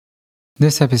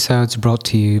This episode's brought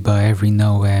to you by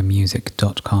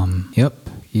everynowheremusic.com. Yep,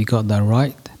 you got that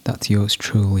right. That's yours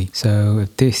truly. So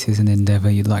if this is an endeavor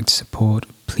you'd like to support,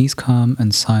 please come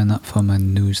and sign up for my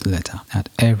newsletter at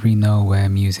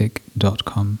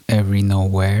everynowheremusic.com. Every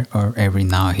nowhere or every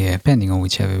now here, depending on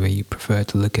whichever way you prefer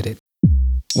to look at it.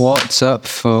 What's up,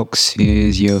 folks?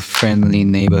 Here's your friendly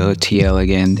neighborhood TL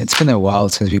again. It's been a while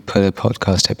since we put a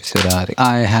podcast episode out.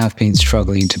 I have been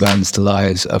struggling to balance the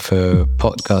lives of a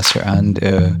podcaster and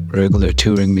a regular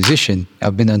touring musician.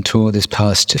 I've been on tour this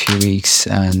past few weeks,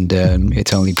 and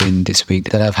it's only been this week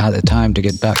that I've had the time to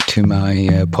get back to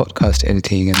my podcast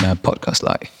editing and my podcast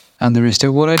life. And the rest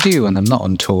of what I do when I'm not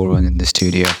on tour and in the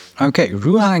studio. Okay,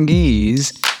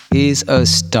 Rouhangeze is a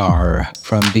star,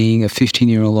 from being a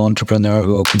 15-year-old entrepreneur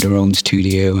who opened her own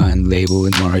studio and label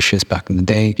in Maritius back in the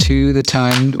day, to the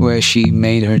time where she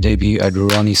made her debut at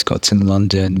Ronnie Scott's in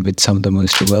London with some of the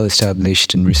most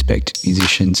well-established and respected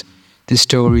musicians. This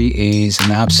story is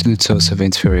an absolute source of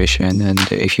inspiration, and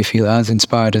if you feel as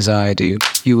inspired as I do,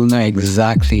 you will know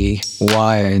exactly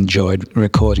why I enjoyed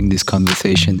recording this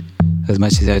conversation as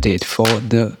much as I did for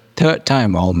the third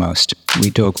time almost. We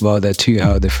talk about that too,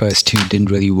 how the first two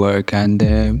didn't really work, and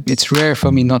it's rare for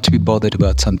me not to be bothered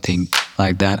about something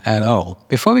like that at all.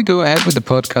 Before we go ahead with the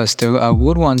podcast though, I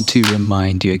would want to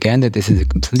remind you again that this is a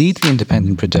completely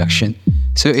independent production.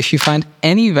 So if you find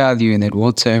any value in it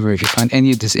whatsoever, if you find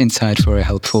any of this insight for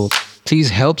helpful,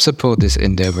 please help support this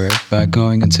endeavor by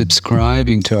going and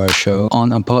subscribing to our show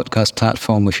on a podcast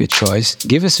platform of your choice.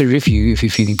 Give us a review if you're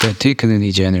feeling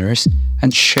particularly generous,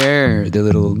 and share the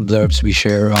little blurbs we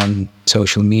share on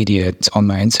social media. It's on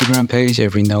my Instagram page,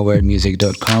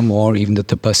 everynowheremusic.com, or even the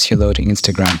Tapasya Loading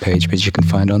Instagram page, which you can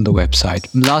find on the website.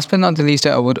 Last but not the least,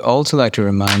 I would also like to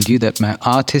remind you that my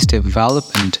artist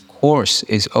development course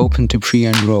is open to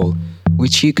pre-enroll,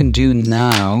 which you can do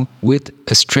now with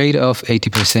a straight off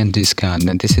 80% discount.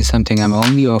 And this is something I'm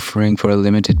only offering for a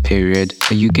limited period.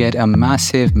 You get a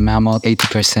massive mammoth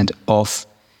 80% off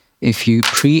if you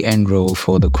pre-enroll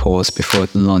for the course before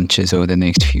it launches over the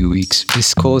next few weeks.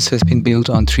 This course has been built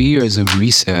on 3 years of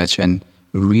research and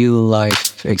real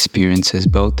life experiences,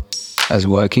 both as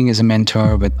working as a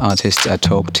mentor with artists I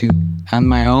talk to, and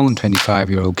my own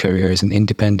 25-year-old career as an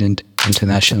independent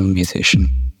international musician.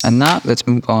 And now let's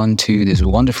move on to this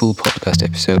wonderful podcast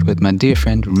episode with my dear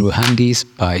friend Rouhangeze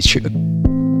Baichoo.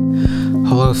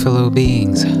 Hello fellow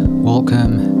beings,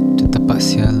 welcome to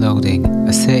Tapasya Loading,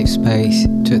 a safe space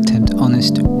to attempt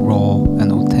honest, raw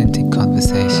and authentic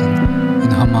conversation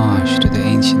in homage to the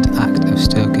ancient act of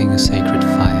stoking a sacred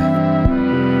fire.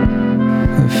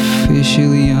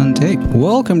 Officially on tape.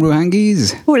 Welcome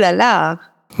Rouhangeze. Ooh la la.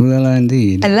 Ooh la la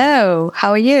indeed. Hello,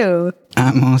 how are you?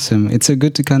 I'm awesome. It's so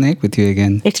good to connect with you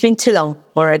again. It's been too long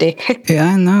already. Yeah,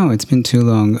 I know. It's been too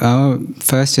long. Our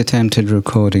first attempt at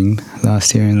recording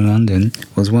last year in London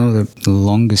was one of the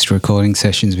longest recording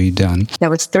sessions we've done. That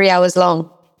was 3 hours long,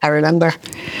 I remember.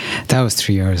 That was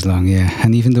 3 hours long, yeah.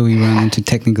 And even though we ran into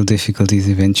technical difficulties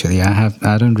eventually,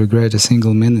 I don't regret a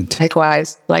single minute.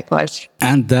 Likewise.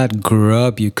 And that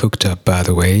grub you cooked up, by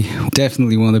the way,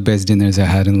 definitely one of the best dinners I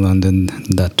had in London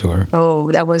that tour.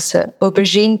 Oh, that was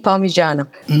aubergine parmigiano.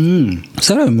 Is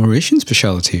that a Mauritian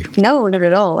specialty? No, not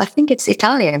at all. I think it's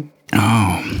Italian.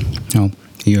 Oh,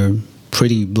 you're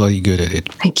pretty bloody good at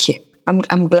it. Thank you.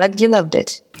 I'm glad you loved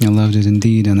it. I loved it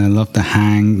indeed, and I loved the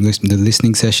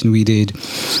listening session we did,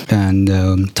 and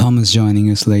Thomas joining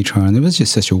us later on. It was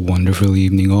just such a wonderful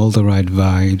evening, all the right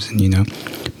vibes, and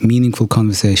meaningful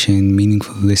conversation,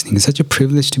 meaningful listening. It's such a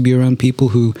privilege to be around people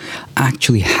who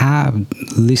actually have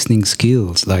listening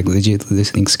skills, like legit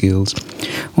listening skills.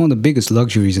 One of the biggest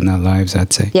luxuries in our lives,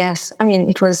 I'd say. Yes, I mean,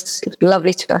 it was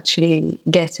lovely to actually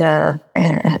get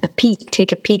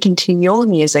take a peek into your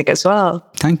music as well.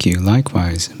 Thank you,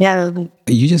 likewise. Yeah.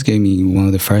 You just gave me one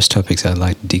of the first topics I'd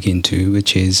like to dig into,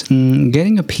 which is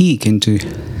getting a peek into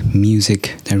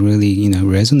music that really,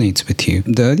 resonates with you.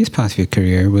 The earliest part of your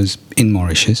career was in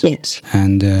Mauritius. Yes.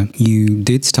 And you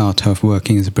did start off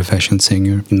working as a professional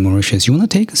singer in Mauritius. You want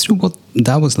to take us through what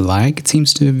that was like? It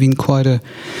seems to have been quite a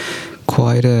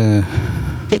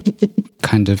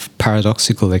kind of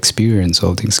paradoxical experience,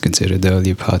 all things considered, the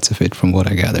earlier parts of it, from what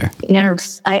I gather.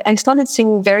 Yes, I started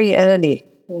singing very early.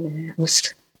 I was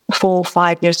 4 or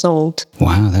 5 years old.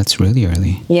 Wow, that's really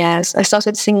early. Yes, I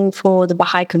started singing for the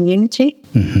Baha'i community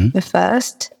at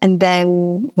first, and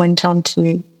then went on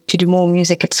to do more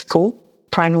music at school,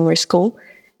 primary school.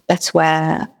 That's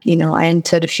where, I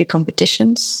entered a few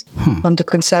competitions on the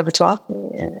conservatoire.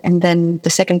 And then the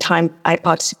second time I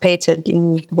participated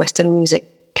in Western music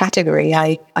category,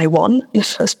 I won the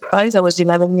first prize. I was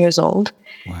 11 years old.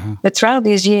 Wow. But throughout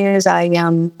these years,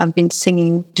 I've been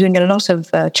singing, doing a lot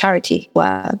of charity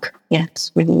work,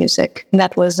 yes, with music. And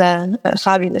that was a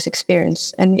fabulous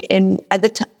experience. And at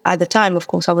the time, of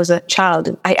course, I was a child.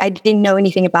 I didn't know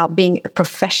anything about being a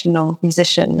professional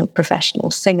musician, a professional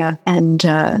singer. And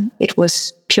it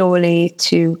was purely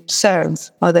to serve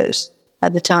others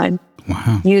at the time.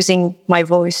 Wow. Using my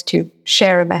voice to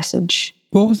share a message.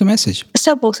 What was the message?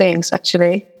 Several things,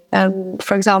 actually.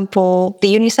 For example,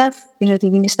 the UNICEF, the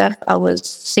UNICEF, I was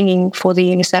singing for the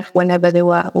UNICEF whenever they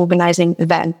were organizing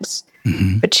events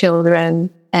for children.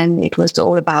 And it was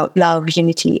all about love,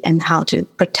 unity, and how to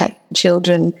protect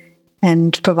children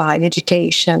and provide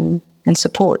education and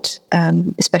support,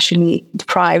 especially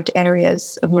deprived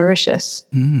areas of Mauritius.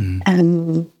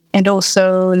 And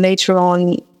also later on,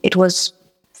 it was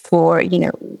for,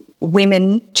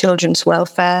 women, children's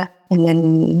welfare, and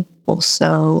then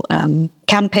also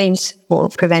campaigns for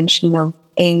prevention of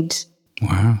AIDS.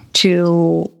 Wow.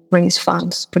 To raise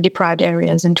funds for deprived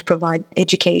areas and to provide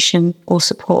education or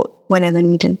support whenever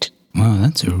needed. Wow,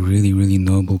 that's a really, really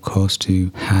noble cause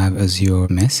to have as your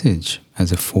message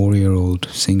as a 4-year-old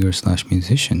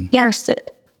singer/musician. Yes,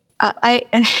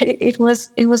 it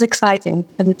was exciting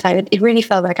at the time. It really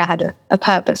felt like I had a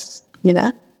purpose,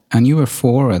 And you were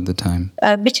 4 at the time?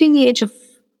 Between the age of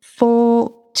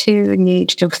 4 to the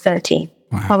age of 13.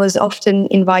 Wow. I was often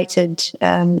invited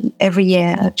every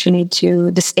year, actually,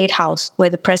 to the State House, where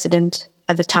the president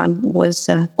at the time was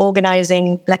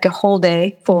organizing like a whole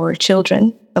day for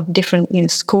children of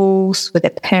different schools with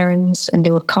their parents, and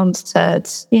there were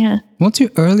concerts. Yeah. What's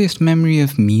your earliest memory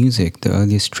of music, the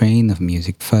earliest strain of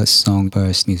music, first song,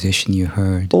 first musician you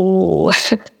heard? Oh,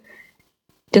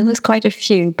 there was quite a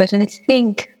few, but I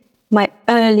think my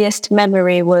earliest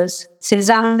memory was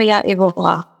Cesaria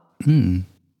Evora,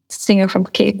 singer from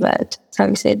Cape Verde. That's how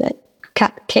you say that.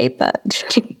 Cape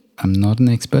Verde. I'm not an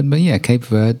expert, but yeah, Cape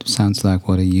Verde sounds like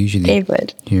what I usually Cape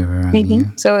Verde. hear around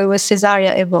here. So it was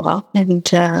Cesaria Evora, and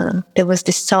there was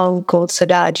this song called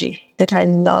Sodaji that I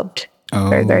loved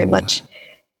very, very much.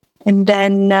 And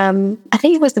then I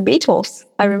think it was the Beatles.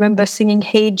 I remember singing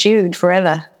Hey Jude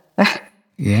forever.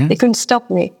 Yeah? They couldn't stop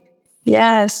me.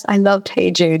 Yes, I loved Hey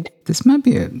Jude. This might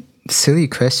be a silly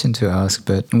question to ask,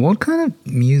 but what kind of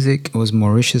music was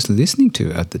Mauritius listening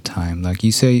to at the time? Like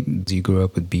you say, you grew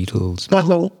up with Beatles.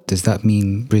 Does that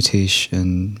mean British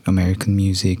and American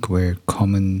music were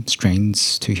common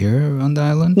strains to hear on the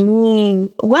island?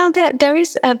 Well, there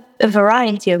is a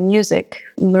variety of music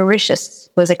Mauritius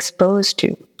was exposed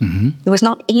to. It was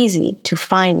not easy to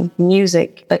find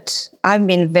music, but I've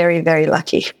been very, very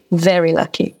lucky. Very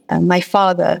lucky. My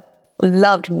father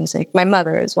loved music, my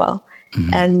mother as well.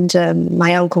 And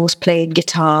my uncles played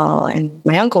guitar, and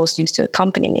my uncles used to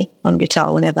accompany me on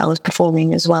guitar whenever I was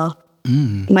performing as well.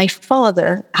 My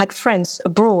father had friends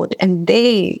abroad, and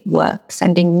they were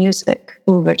sending music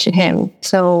over to him.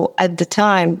 So at the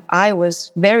time, I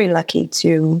was very lucky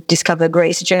to discover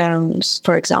Grace Jones,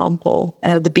 for example,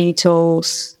 the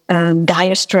Beatles,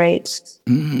 Dire Straits.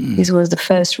 These were the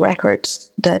first records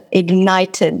that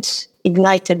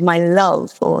ignited my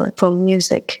love for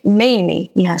music, mainly,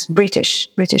 yes, British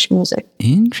music.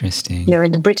 Interesting.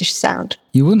 The British sound.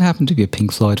 You wouldn't happen to be a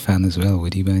Pink Floyd fan as well,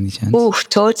 would you, by any chance? Oh,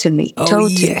 totally. Oh,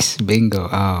 totally. yes, bingo.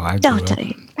 Oh, I grew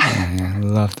Totally. up. Yeah, I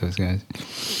love those guys.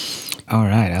 All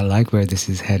right, I like where this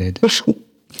is headed.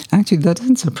 Actually, that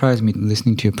doesn't surprise me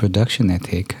listening to your production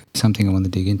ethic. Something I want to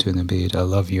dig into in a bit. I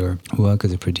love your work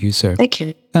as a producer. Thank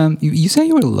you. You say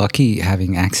you were lucky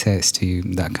having access to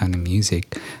that kind of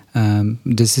music.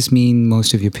 Does this mean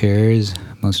most of your peers,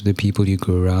 most of the people you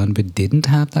grew around with didn't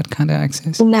have that kind of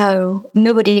access? No,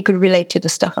 nobody could relate to the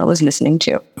stuff I was listening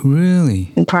to.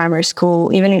 Really? In primary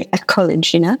school, even at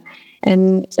college,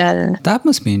 And that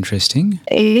must be interesting.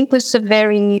 It was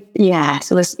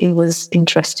it was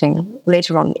interesting.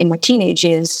 Later on in my teenage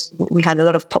years, we had a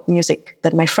lot of pop music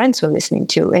that my friends were listening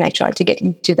to, and I tried to get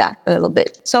into that a little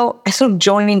bit. So I sort of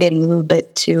joined in a little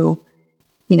bit to,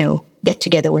 get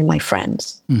together with my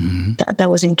friends. That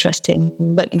was interesting.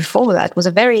 But before that, it was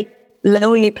a very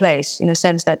lonely place in a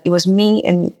sense that it was me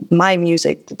and my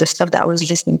music, the stuff that I was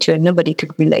listening to, and nobody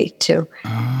could relate to.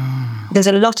 There's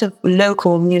a lot of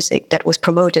local music that was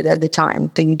promoted at the time.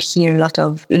 So you'd hear a lot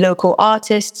of local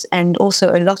artists and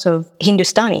also a lot of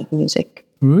Hindustani music.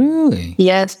 Really?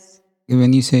 Yes.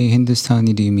 When you say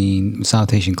Hindustani, do you mean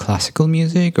South Asian classical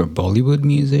music or Bollywood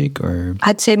music? Or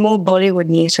I'd say more Bollywood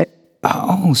music.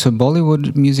 Oh, so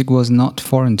Bollywood music was not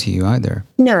foreign to you either?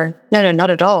 No,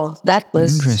 not at all. That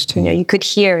was interesting. You could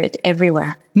hear it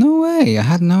everywhere. No way. I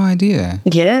had no idea.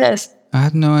 Yes. I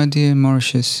had no idea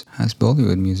Mauritius has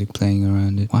Bollywood music playing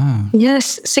around it. Wow.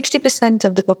 Yes, 60%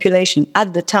 of the population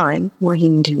at the time were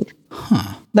Hindu.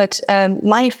 Huh. But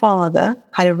my father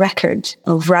had a record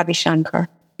of Ravi Shankar.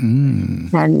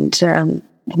 And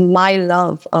my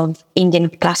love of Indian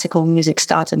classical music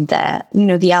started there. You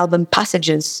know, the album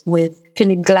Passages with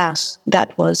Philip Glass,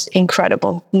 that was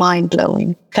incredible,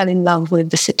 mind-blowing. Fell in love with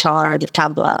the sitar, the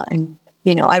tabla. And,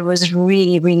 you know, I was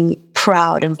really, really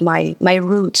proud of my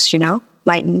roots, you know,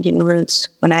 my Indian roots.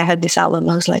 When I heard this album,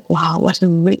 I was like, wow, what a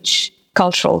rich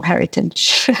cultural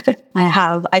heritage I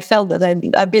have. I felt that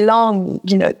I belong,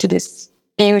 you know, to this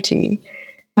beauty.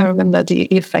 I remember the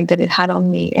effect that it had on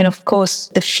me. And of course,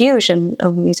 the fusion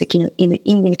of music in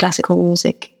Indian classical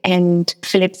music and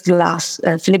Philip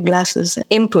Glass's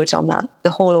input on that, the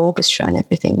whole orchestra and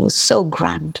everything was so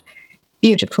grand.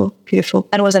 Beautiful, beautiful.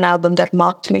 And it was an album that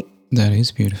marked me. That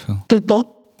is beautiful.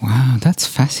 Football. Wow, that's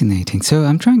fascinating. So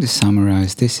I'm trying to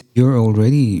summarize this. You're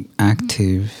already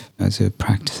active as a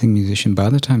practicing musician by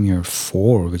the time you're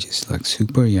 4, which is like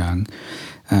super young.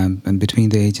 And between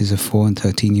the ages of 4 and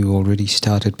 13, you already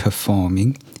started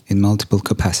performing in multiple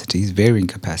capacities, varying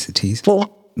capacities. 4.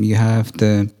 You have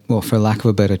the, well, for lack of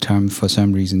a better term, for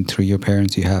some reason, through your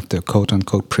parents, you have the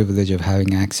quote-unquote privilege of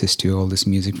having access to all this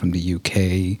music from the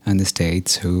UK and the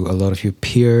States, who a lot of your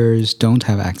peers don't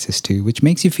have access to, which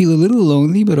makes you feel a little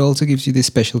lonely, but also gives you this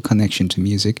special connection to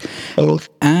music.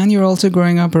 And you're also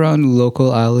growing up around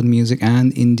local island music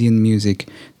and Indian music,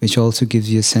 which also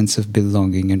gives you a sense of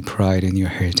belonging and pride in your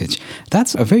heritage.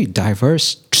 That's a very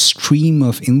diverse stream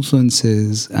of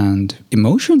influences and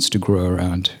emotions to grow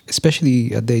around,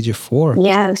 especially at the age of 4.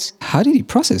 Yes. How did you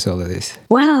process all of this?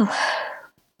 Well,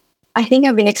 I think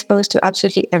I've been exposed to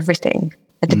absolutely everything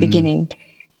at the beginning,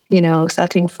 you know,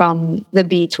 starting from the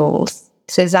Beatles,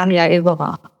 Cesaria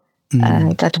Evora,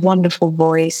 that wonderful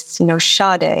voice, you know,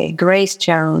 Sade, Grace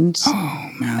Jones,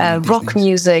 rock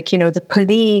music, you know, the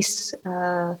Police.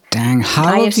 Dang,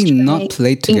 how have we not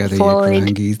played together yet,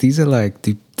 Rouhangeze? These are like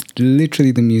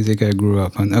literally the music I grew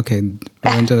up on. Okay,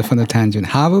 I went off on a tangent.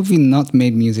 How have we not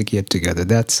made music yet together?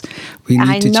 We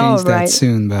need to change that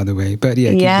soon, by the way. But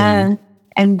yeah, keep going.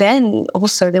 And then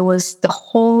also there was the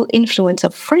whole influence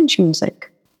of French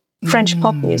music, French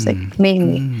pop music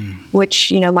mainly,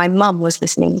 which, you know, my mum was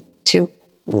listening to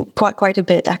quite a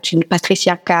bit, actually.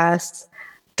 Patricia Cass,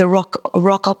 the rock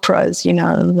operas, you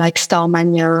know, like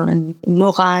Starmania and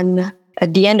Moran.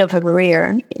 At the end of her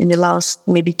career, in the last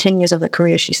maybe 10 years of her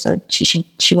career,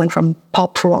 she went from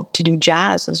pop rock to do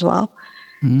jazz as well.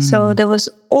 So there was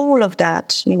all of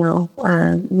that, you know,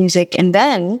 music. And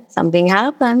then something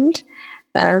happened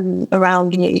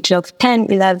around the age of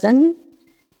 10, 11.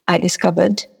 I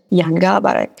discovered Jan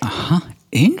Garbarek.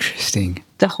 Interesting.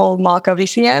 The hallmark of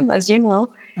ECM, as you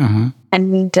know.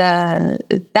 And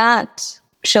that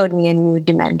showed me a new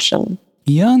dimension.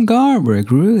 Jan Garbarek,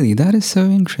 really? That is so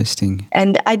interesting.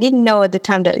 And I didn't know at the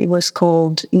time that it was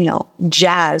called, you know,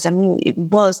 jazz. I mean, it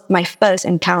was my first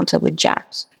encounter with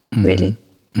jazz, really.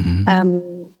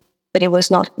 But it was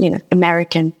not, you know,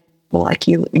 American or like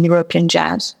European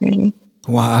jazz, really.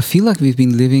 Wow, I feel like we've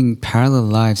been living parallel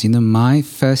lives. You know, my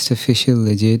first official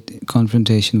legit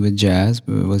confrontation with jazz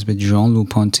was with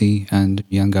Jean-Loup Ponty and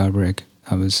Jan Garbarek.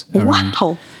 I was around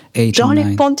 8 or 9.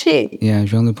 Jean-Luc Ponty. Yeah,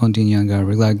 Jean-Luc Ponty and Jan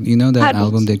Garbarek. Like, you know, that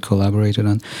album they collaborated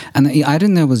on. And I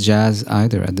didn't know it was jazz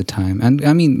either at the time. And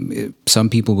I mean, some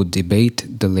people would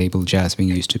debate the label jazz being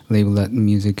used to label that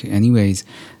music anyways.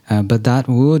 But that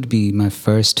would be my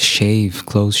first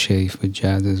close shave with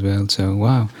jazz as well. So,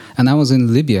 wow. And I was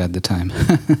in Libya at the time,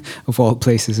 of all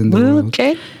places in the world.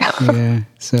 Okay. Yeah.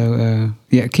 So,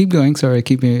 keep going. Sorry,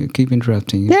 keep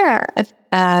interrupting you. Yeah.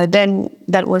 Then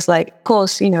that was like, of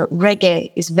course, you know,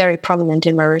 reggae is very prominent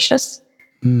in Mauritius.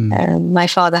 My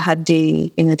father had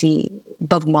the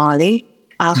Bob Marley,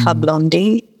 Alpha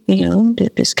Blondie, you know,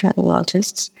 this kind of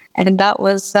artists. And that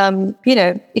was, you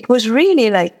know, it was really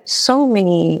like so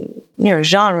many, you know,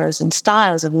 genres and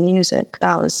styles of music that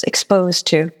I was exposed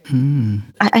to.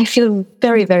 I feel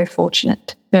very, very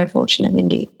fortunate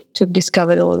indeed to have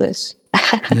discovered all this.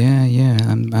 Yeah.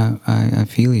 I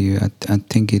feel you. I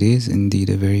think it is indeed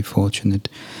a very fortunate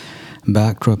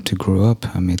backdrop to grow up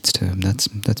amidst.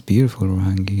 That's beautiful,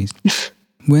 Rouhangeze.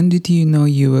 When did you know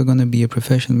you were going to be a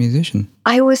professional musician?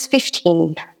 I was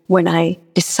 15 when I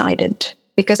decided.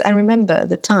 Because I remember at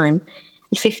the time,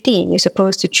 at 15, you're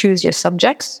supposed to choose your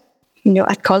subjects, you know,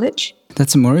 at college.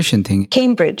 That's a Mauritian thing.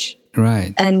 Cambridge.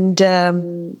 Right. And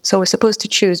so we're supposed to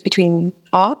choose between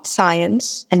art,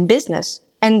 science, and business.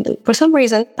 And for some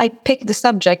reason, I picked the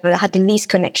subject that I had the least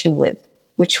connection with,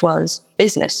 which was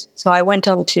business. So I went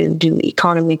on to do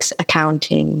economics,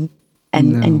 accounting,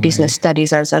 and business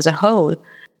studies as a whole.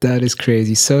 That is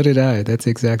crazy. So did I. That's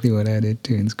exactly what I did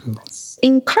too in school.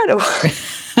 Incredible.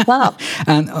 Wow.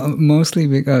 And mostly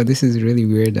because, this is really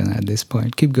weird at this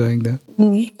point. Keep going though.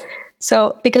 Mm-hmm.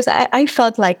 So because I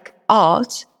felt like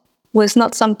art was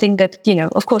not something that,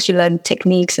 of course you learn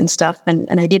techniques and stuff.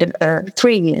 And I did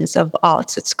 3 years of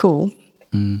arts at school.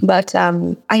 But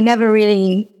I never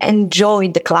really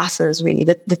enjoyed the classes, really,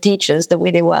 the teachers, the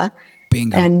way they were.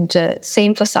 Bingo. And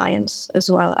same for science as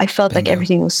well. I felt like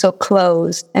everything was so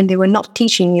closed and they were not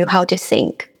teaching you how to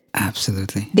think.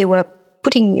 Absolutely. They were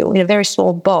putting you in a very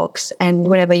small box, and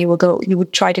wherever you would go, you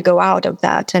would try to go out of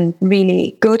that and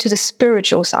really go to the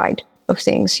spiritual side of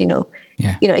things,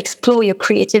 explore your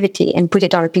creativity and put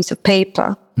it on a piece of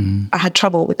paper. I had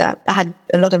trouble with that. I had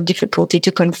a lot of difficulty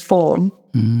to conform.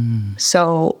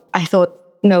 So I thought,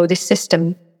 no, this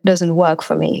system doesn't work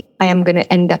for me. I am going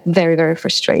to end up very, very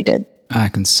frustrated. I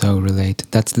can so relate.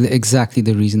 That's exactly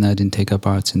the reason I didn't take up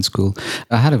arts in school.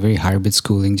 I had a very hybrid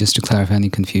schooling, just to clarify any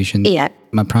confusion. Yeah.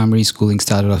 My primary schooling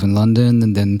started off in London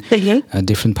and then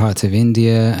different parts of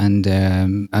India. And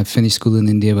I finished school in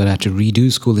India, but I had to redo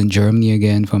school in Germany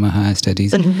again for my higher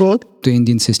studies. The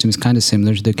Indian system is kind of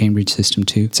similar to the Cambridge system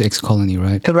too. It's ex-colony,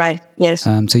 right? Right, yes.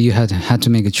 So you had to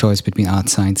make a choice between art,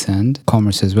 science and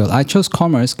commerce as well. I chose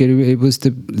commerce. It was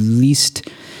the least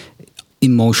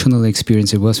emotional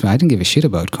experience it was for me. I didn't give a shit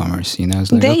about commerce, I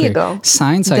was like, there okay, you go.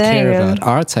 Science I care about,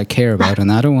 arts I care about,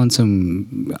 and I don't want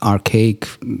some archaic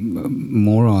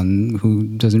moron who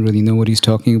doesn't really know what he's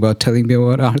talking about telling me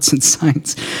about arts and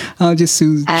science. I'll just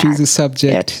choose a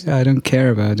subject I don't care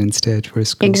about instead for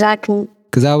school. Exactly.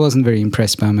 Because I wasn't very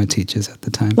impressed by my teachers at the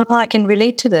time. Well, I can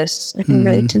relate to this.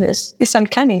 It's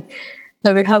uncanny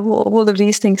that we have all of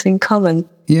these things in common.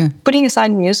 Yeah. Putting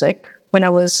aside music, when I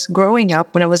was growing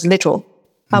up, when I was little,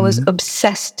 I was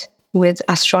obsessed with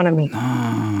astronomy.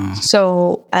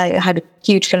 So I had a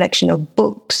huge collection of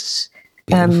books,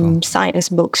 science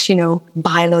books,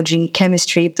 biology,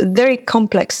 chemistry, very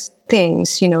complex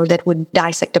things, that would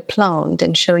dissect a plant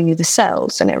and show you the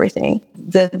cells and everything.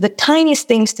 The tiniest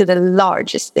things to the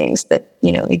largest things that,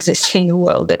 exist in the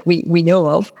world that we know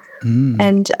of.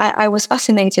 And I was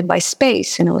fascinated by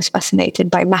space, and I was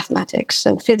fascinated by mathematics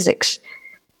and physics.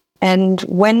 And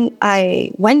when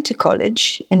I went to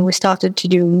college and we started to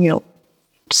do,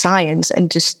 science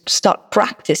and just start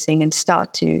practicing and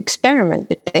start to experiment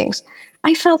with things,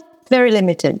 I felt very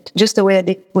limited, just the way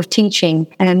they were teaching.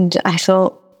 And I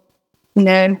thought,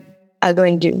 no, I'm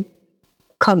going to do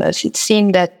commerce. It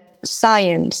seemed that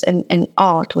science and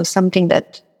art was something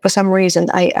that, for some reason,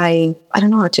 I don't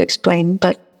know how to explain,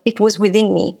 but it was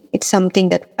within me. It's something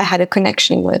that I had a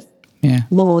connection with. Yeah.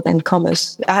 More than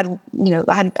commerce. I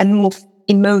had more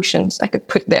emotions I could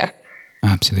put there.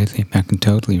 Absolutely. I can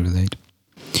totally relate.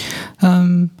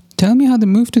 Tell me how the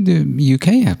move to the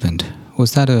UK happened.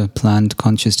 Was that a planned,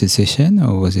 conscious decision,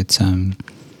 or was it some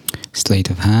sleight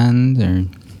of hand? Or?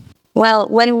 Well,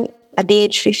 when at the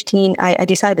age 15, I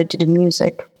decided to do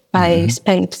music. I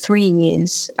spent 3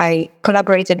 years. I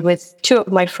collaborated with 2 of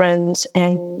my friends,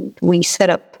 and we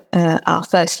set up our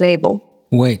first label.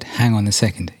 Wait, hang on a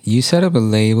second. You set up a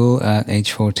label at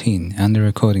age 14 and a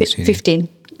recording studio?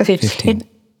 15.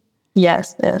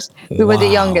 Yes. We were the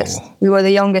youngest. We were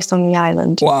the youngest on the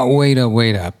island. Wow, wait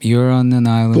up. You're on an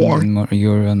island, and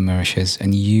you're on Mauritius,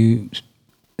 and you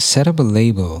set up a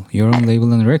label, your own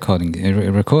label and a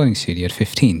recording studio at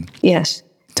 15. Yes.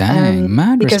 Dang,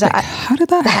 mad respect. How did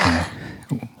that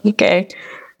happen? Okay.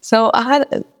 So I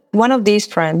had one of these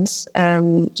friends,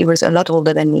 he was a lot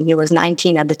older than me. He was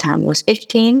 19 at the time, was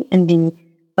 15, and the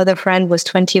other friend was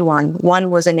 21. One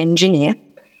was an engineer,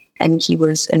 and he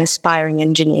was an aspiring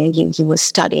engineer. He was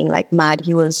studying like mad.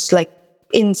 He was like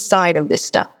inside of this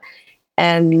stuff.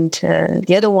 And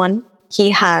the other one, he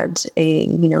had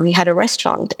a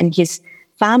restaurant, and his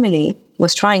family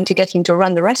was trying to get him to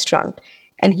run the restaurant.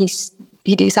 And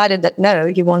he decided that no,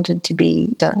 he wanted to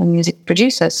be the music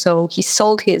producer. So he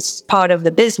sold his part of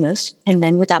the business. And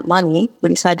then with that money, we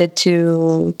decided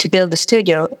to build the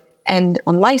studio. And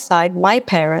on my side, my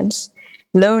parents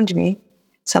loaned me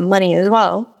some money as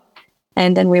well.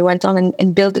 And then we went on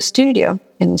and built the studio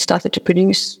and started to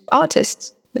produce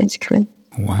artists, basically.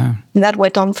 Wow. And that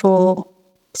went on for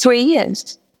 3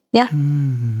 years. Yeah,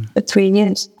 for 3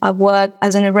 years. I worked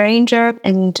as an arranger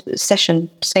and session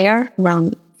singer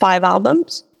around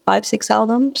 5, 6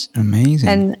 albums. Amazing.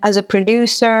 And as a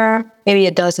producer, maybe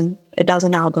a dozen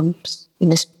albums in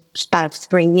this span of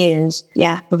 3 years.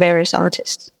 Yeah, for various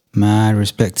artists. Mad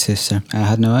respect, sister. I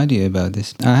had no idea about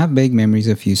this. I have vague memories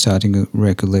of you starting a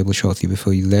record label shortly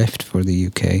before you left for the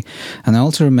UK. And I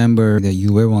also remember that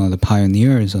you were one of the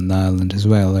pioneers on the island as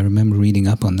well. I remember reading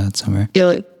up on that somewhere.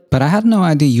 Really? But I had no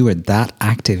idea you were that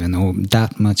active and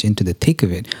that much into the thick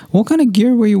of it. What kind of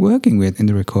gear were you working with in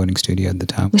the recording studio at the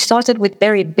time? We started with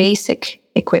very basic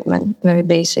equipment, very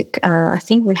basic. I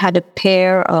think we had a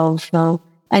pair of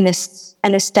and a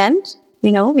stand,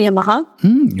 Yamaha.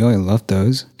 Oh, I love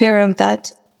those. Pair of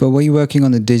that. But were you working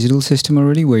on the digital system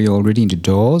already? Were you already into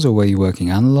DAWs, or were you working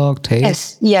analog, tape?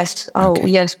 Yes. Oh, okay.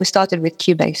 Yes. We started with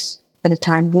Cubase at the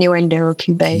time, New Enduro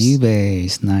Cubase.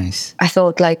 Cubase, nice. I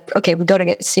thought, okay, we got to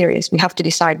get serious. We have to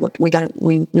decide what we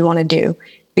want to do,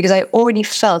 because I already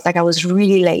felt like I was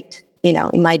really late,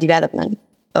 in my development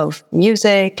of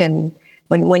music. And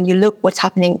when you look what's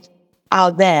happening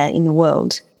out there in the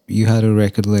world. You had a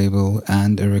record label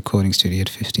and a recording studio at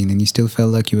 15, and you still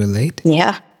felt like you were late?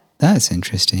 Yeah. That's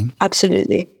interesting.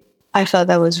 Absolutely. I felt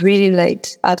I was really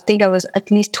late. I think I was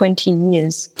at least 20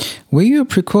 years. Were you a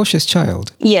precocious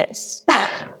child? Yes.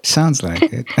 Sounds like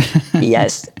it.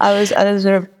 Yes. I was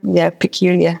a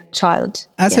peculiar child.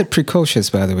 I said precocious,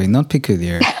 by the way, not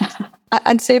peculiar.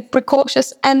 I'd say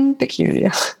precocious and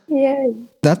peculiar. Yeah.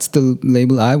 That's the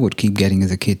label I would keep getting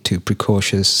as a kid too,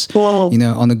 precocious. Whoa.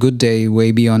 On a good day,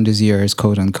 way beyond his years,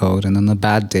 quote unquote, and on a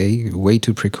bad day, way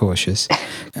too precocious.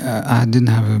 I didn't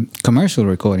have a commercial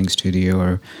recording studio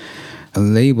or a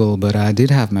label, but I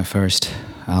did have my first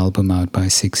album out by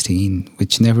 16,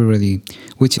 which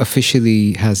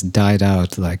officially has died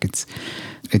out. Like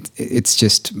it's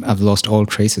just, I've lost all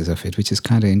traces of it, which is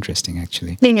kind of interesting,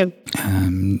 actually.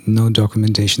 No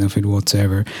documentation of it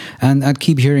whatsoever. And I'd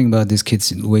keep hearing about this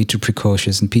kid's way too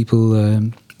precocious, and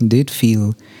people did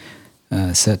feel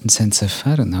a certain sense of,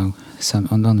 I don't know,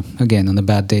 on a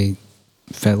bad day,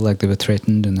 felt like they were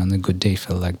threatened, and on a good day,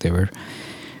 felt like they were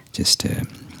just,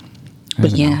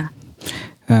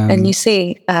 and you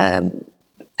see,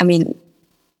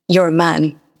 you're a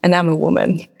man and I'm a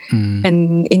woman.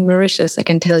 And in Mauritius, I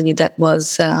can tell you that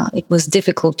it was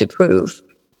difficult to prove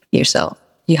yourself.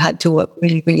 You had to work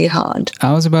really, really hard.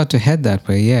 I was about to head that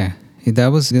way, yeah. That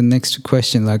was the next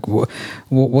question. Like,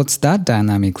 what's that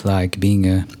dynamic like, being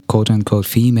a quote-unquote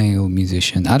female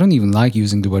musician? I don't even like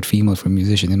using the word female for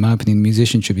musician. In my opinion,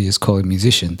 musician should be just called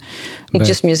musician.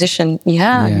 Just musician,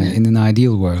 yeah. In an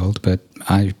ideal world, but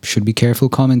I should be careful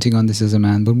commenting on this as a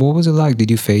man. But what was it like? Did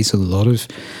you face a lot of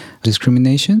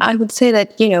discrimination? I would say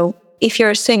that, if you're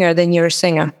a singer, then you're a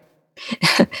singer.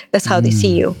 That's how they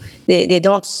see you. They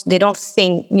don't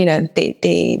think,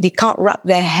 they can't wrap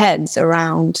their heads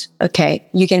around, okay,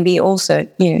 you can be also,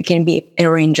 you can be an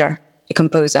arranger, a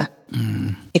composer,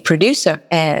 a producer,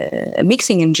 a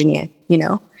mixing engineer,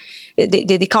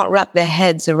 They can't wrap their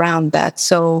heads around that.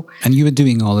 So, and you were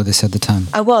doing all of this at the time?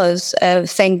 I was,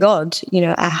 thank God,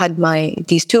 I had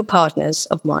these two partners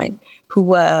of mine who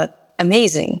were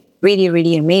amazing, really,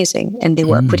 really amazing. And they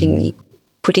were putting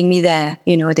me there,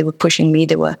 they were pushing me,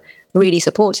 they were really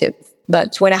supportive.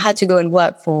 But when I had to go and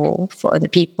work for other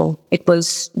people,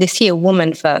 they see a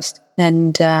woman first.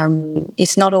 And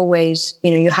it's not always,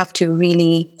 you have to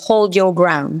really hold your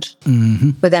ground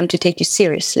for them to take you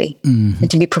seriously and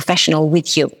to be professional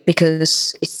with you.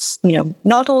 Because it's,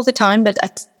 not all the time, but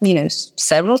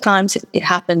several times it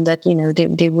happened that,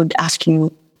 they would ask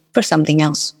you for something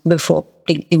else before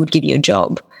they would give you a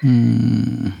job.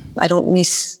 I don't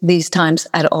miss these times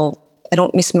at all. I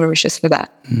don't miss Mauritius for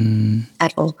that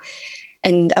at all.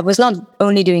 And I was not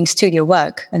only doing studio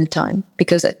work at the time,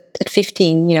 because at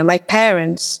 15, my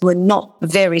parents were not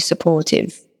very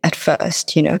supportive at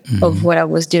first, of what I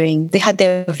was doing. They had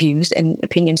their views and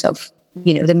opinions of,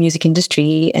 the music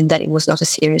industry, and that it was not a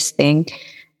serious thing,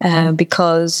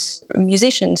 because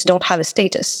musicians don't have a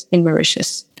status in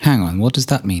Mauritius. Hang on, what does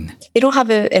that mean? They don't have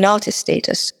an artist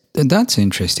status. That's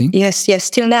interesting. Yes,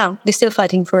 still now. They're still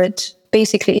fighting for it.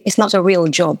 Basically, it's not a real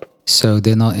job. So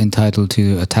they're not entitled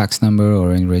to a tax number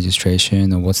or any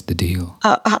registration, or what's the deal?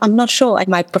 I'm not sure.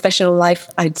 My professional life,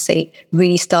 I'd say,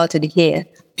 really started here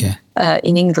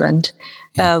in England.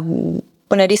 Yeah.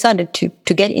 When I decided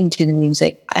to get into the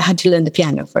music, I had to learn the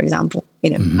piano, for example.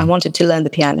 I wanted to learn the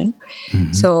piano.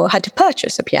 So I had to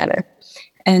purchase a piano.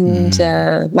 And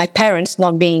my parents,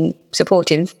 not being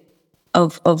supportive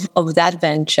of that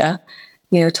venture,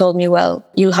 told me, well,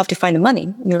 you'll have to find the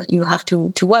money. You'll have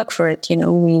to work for it.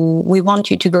 We want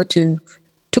you to go to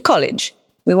college.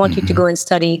 We want you to go and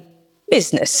study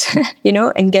business,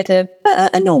 and get a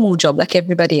normal job like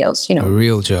everybody else, A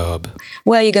real job.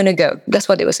 Where are you going to go? That's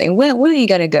what they were saying. Where are you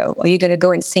going to go? Are you going to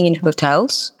go and sing in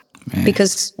hotels? Yeah.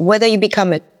 Because whether you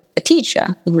become a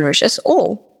teacher in Mauritius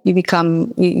or you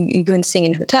go and sing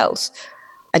in hotels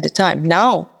at the time.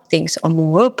 Now things are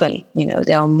more open.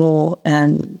 There are more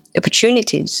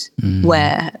opportunities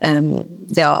where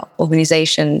there are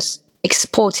organizations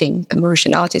exporting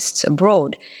Mauritian artists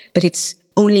abroad, but it's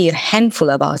only a handful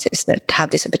of artists that have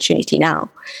this opportunity now.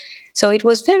 So it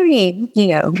was very,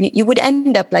 you would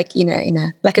end up like in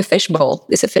a fishbowl.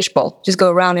 It's a fishbowl. Just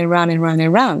go round and round and round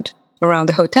and round around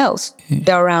the hotels.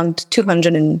 There are around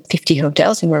 250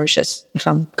 hotels in Mauritius, if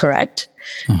I'm correct,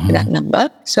 that number.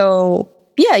 So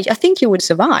yeah, I think you would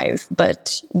survive,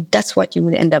 but that's what you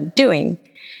would end up doing.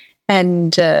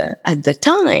 And at the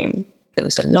time, there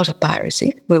was a lot of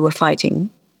piracy. We were fighting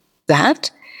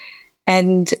that.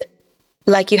 And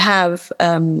like you have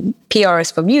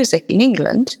PRs for music in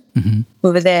England,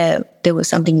 over there was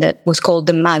something that was called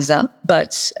the Maza,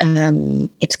 but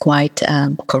it's quite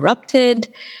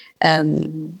corrupted.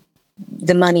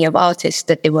 The money of artists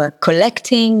that they were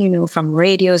collecting, from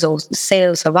radios or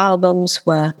sales of albums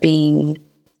were being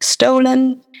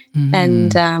stolen.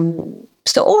 And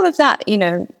so all of that,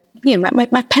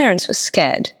 my parents were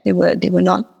scared. They were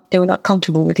not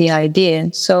comfortable with the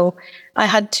idea. So I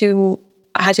had to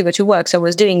go to work. So I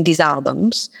was doing these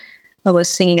albums. I was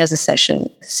singing as a session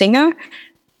singer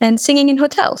and singing in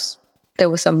hotels.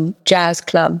 There were some jazz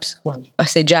clubs. Well, I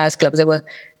say jazz clubs. There were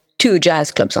 2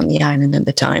 jazz clubs on the island at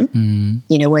the time,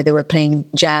 where they were playing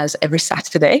jazz every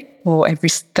Saturday or every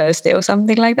Thursday or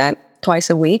something like that, twice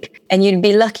a week. And you'd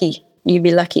be lucky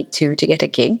to get a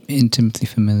gig. Intimately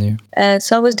familiar.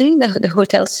 So I was doing the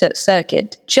hotel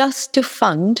circuit just to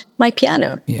fund my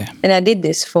piano. Yeah. And I did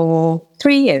this for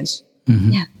 3 years.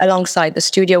 Yeah, alongside the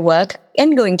studio work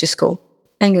and going to school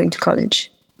and going to college.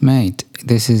 Mate,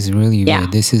 this is really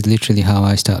weird. This is literally how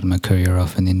I started my career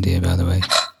off in India, by the way.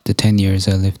 The 10 years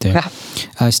I lived there.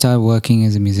 I started working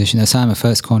as a musician. I signed my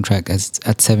first contract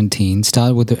at 17.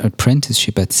 Started with an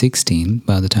apprenticeship at 16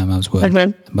 by the time I was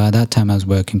working. By that time I was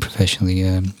working professionally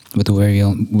with a very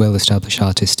well-established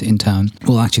artist in town.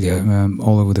 Well, actually,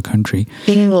 all over the country.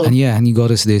 And he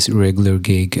got us this regular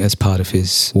gig as part of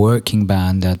his working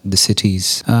band at the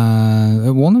city's,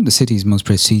 one of the city's most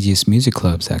prestigious music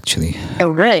clubs, actually.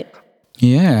 Oh, right.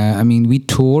 Yeah, I mean, we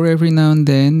tour every now and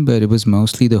then, but it was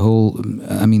mostly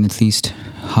at least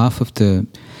half of the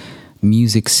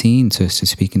music scene, so to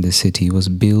speak, in the city was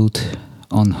built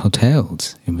on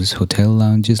hotels. It was hotel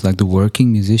lounges, like the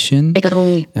working musician,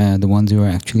 the ones who were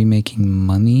actually making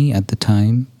money at the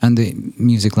time. And the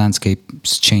music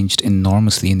landscape's changed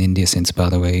enormously in India since, by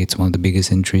the way. It's one of the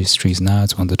biggest industries now.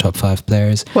 It's one of the top 5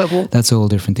 players. That's a whole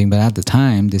different thing. But at the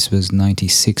time, this was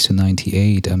 96 to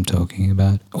 98 I'm talking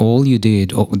about. All you did,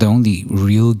 the only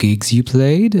real gigs you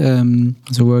played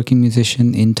as a working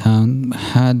musician in town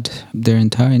had their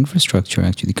entire infrastructure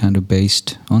actually kind of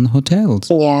based on hotels.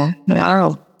 Yeah, wow.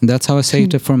 That's how I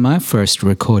saved it for my first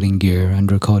recording gear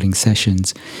and recording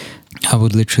sessions. I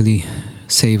would literally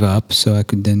save up so I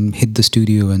could then hit the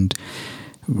studio and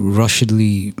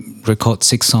rushedly record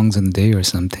 6 songs in a day or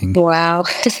something. Wow.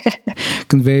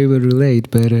 Can very well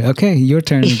relate, but okay, your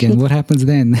turn again. What happens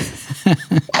then?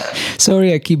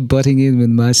 Sorry, I keep butting in with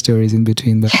my stories in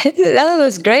between, but that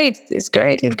was great. It's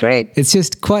great. It's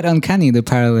just quite uncanny, the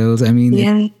parallels. I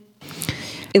mean,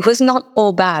 it was not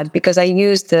all bad because I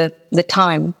used the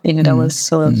time, that was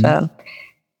sort of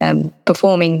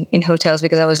performing in hotels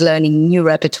because I was learning new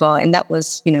repertoire. And that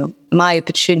was, my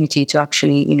opportunity to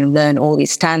actually, learn all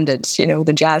these standards,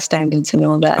 the jazz standards and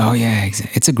all that. Oh, yeah.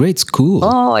 It's a great school.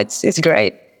 Oh, it's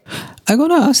great. I got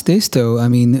to ask this, though. I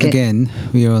mean, again,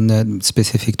 we are on that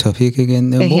specific topic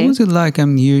again. What was it like? I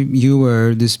mean, you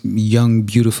were this young,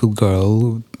 beautiful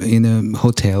girl in a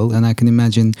hotel, and I can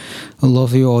imagine a lot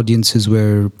of your audiences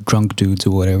were drunk dudes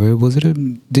or whatever.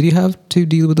 Did you have to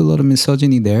deal with a lot of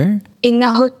misogyny there? In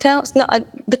the hotels? No,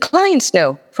 the clients,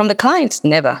 no. From the clients,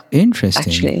 never. Interesting.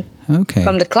 Actually. Okay.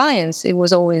 From the clients, it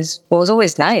was always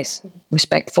nice,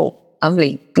 respectful,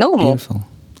 lovely, normal. Beautiful.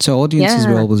 So audiences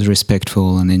were always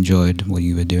respectful and enjoyed what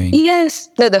you were doing. Yes.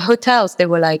 No, the hotels, they're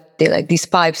like these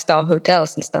 5-star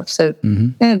hotels and stuff. So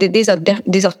these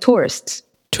are tourists.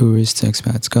 Tourists,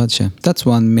 expats, gotcha. That's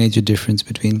one major difference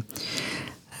between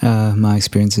my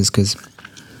experiences because,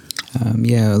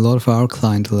 a lot of our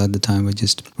clientele at the time were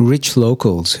just rich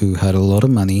locals who had a lot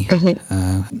of money,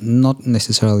 not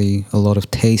necessarily a lot of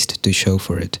taste to show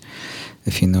for it,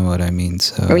 if you know what I mean.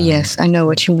 So, oh, yes, I know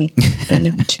what you mean.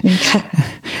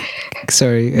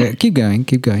 Sorry, keep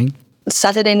going.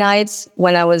 Saturday nights,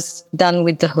 when I was done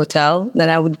with the hotel, then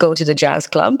I would go to the jazz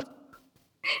club.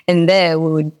 And there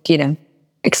we would,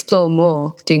 explore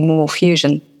more, doing more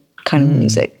fusion kind of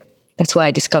music. That's why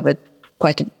I discovered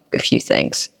quite a few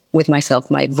things with myself,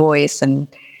 my voice and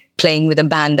playing with a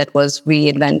band that was really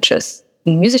adventurous.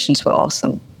 The musicians were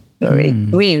awesome.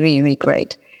 Really, really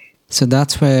great. So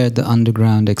that's where the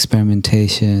underground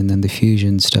experimentation and the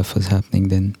fusion stuff was happening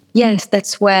then? Yes,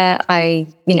 that's where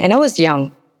and I was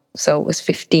young. So I was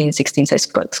 15, 16, so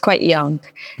it's quite young.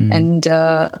 And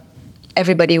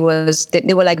everybody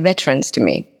they were like veterans to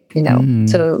me,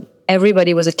 So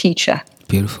everybody was a teacher.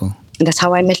 Beautiful. And that's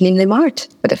how I met Lindley Mart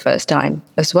for the first time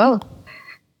as well.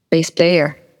 Bass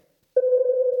player.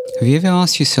 Have you ever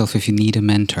asked yourself if you need a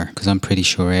mentor? Because I'm pretty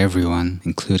sure everyone,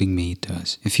 including me,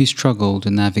 does. If you struggle to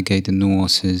navigate the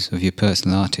nuances of your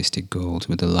personal artistic goals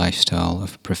with the lifestyle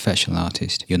of a professional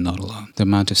artist, you're not alone. The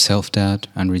amount of self-doubt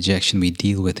and rejection we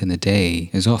deal with in a day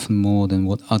is often more than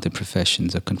what other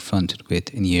professions are confronted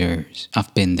with in years.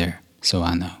 I've been there, so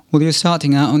I know. Whether you're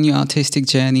starting out on your artistic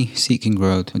journey, seeking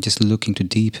growth, or just looking to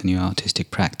deepen your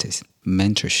artistic practice,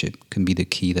 mentorship can be the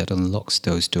key that unlocks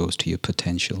those doors to your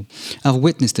potential. I've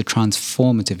witnessed the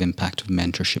transformative impact of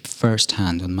mentorship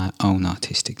firsthand on my own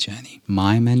artistic journey.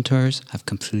 My mentors have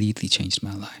completely changed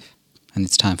my life, and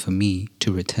it's time for me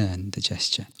to return the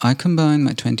gesture. I combine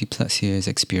my 20 plus years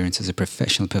experience as a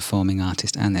professional performing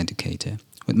artist and educator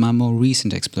with my more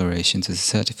recent explorations as a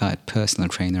certified personal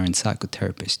trainer and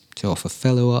psychotherapist to offer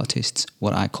fellow artists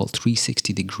what I call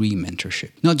 360-degree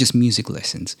mentorship. Not just music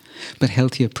lessons, but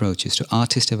healthy approaches to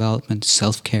artist development,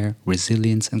 self-care,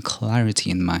 resilience, and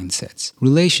clarity in mindsets,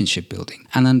 relationship building,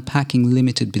 and unpacking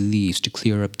limited beliefs to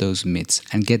clear up those myths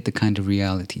and get the kind of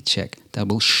reality check that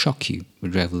will shock you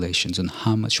with revelations on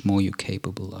how much more you're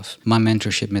capable of. My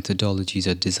mentorship methodologies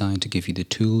are designed to give you the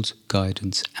tools,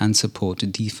 guidance, and support to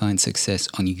define success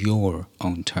on your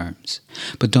own terms.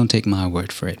 But don't take my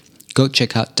word for it. Go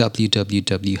check out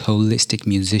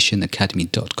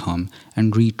www.holisticmusicianacademy.com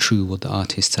and read through what the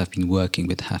artists I've been working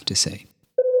with have to say.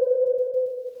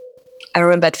 I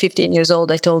remember at 15 years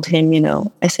old, I told him,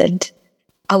 I said,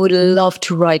 I would love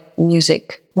to write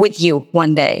music with you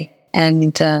one day.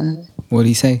 And what did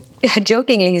he say?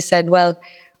 Jokingly, he said, well,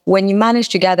 when you manage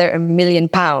to gather £1 million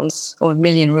or 1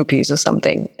 million rupees or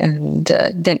something, and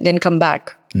then come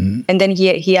back. And then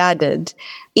he added,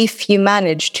 if you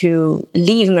manage to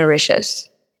leave Mauritius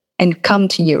and come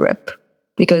to Europe,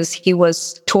 because he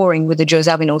was touring with the Joe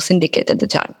Zawinul Syndicate at the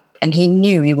time, and he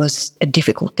knew it was a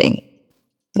difficult thing.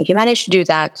 If you manage to do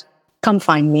that, come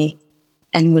find me,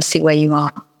 and we'll see where you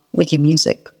are with your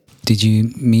music. Did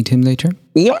you meet him later?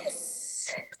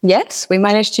 Yes, we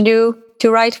managed to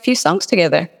write a few songs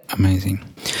together. Amazing.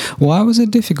 Why was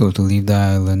it difficult to leave the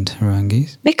island,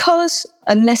 Rouhangeze? Because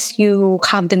unless you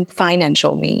have the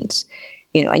financial means,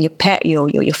 and your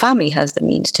family has the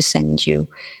means to send you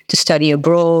to study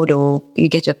abroad, or you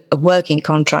get a working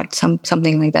contract,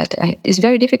 something like that, it's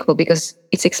very difficult because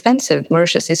it's expensive.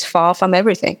 Mauritius is far from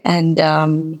everything. And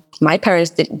my parents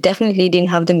definitely didn't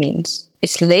have the means.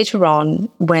 It's later on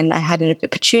when I had an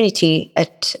opportunity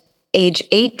at age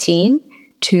 18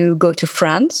 to go to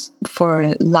France for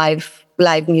a live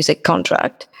music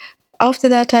contract. After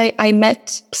that, I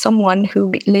met someone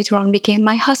who later on became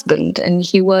my husband, and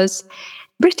he was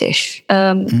British,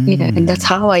 and that's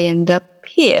how I end up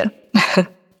here.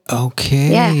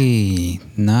 Okay. Yeah.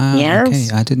 Yes. Okay,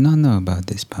 I did not know about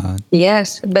this part.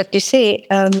 Yes, but you see,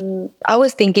 I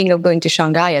was thinking of going to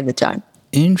Shanghai at the time.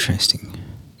 Interesting.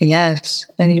 Yes,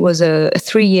 and it was a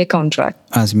 3-year contract.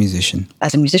 As a musician?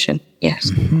 As a musician,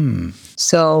 yes. Mm-hmm.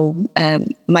 So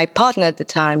my partner at the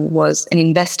time was an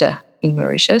investor in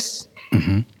Mauritius.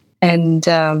 Mm-hmm. And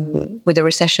with the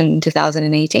recession in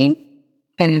 2018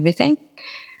 and everything,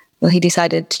 well, he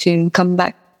decided to come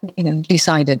back, he didn't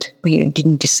decide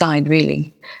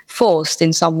really, forced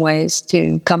in some ways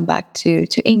to come back to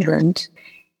England.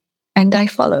 And I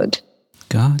followed.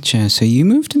 Gotcha. So you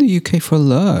moved to the UK for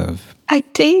love? I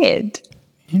did.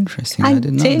 Interesting. I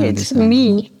did not know this.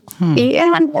 Me.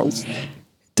 Yes. It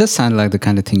does sound like the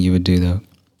kind of thing you would do, though,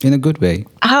 in a good way.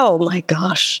 Oh my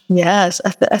gosh, yes.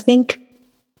 I think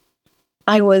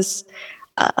I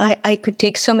could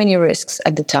take so many risks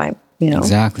at the time.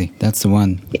 Exactly. That's the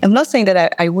one. I'm not saying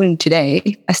that I wouldn't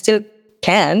today. I still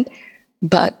can,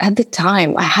 but at the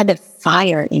time I had a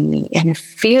fire in me and a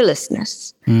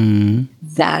fearlessness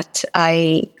that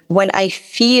when I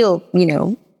feel,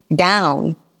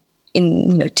 down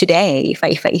in today,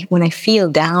 when I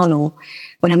feel down or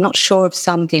when I'm not sure of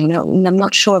something, when I'm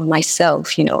not sure of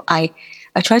myself, I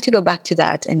try to go back to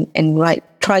that and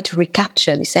try to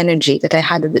recapture this energy that I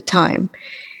had at the time.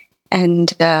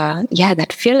 And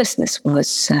that fearlessness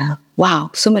was,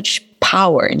 wow, so much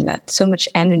power in that, so much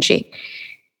energy.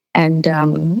 And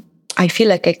I feel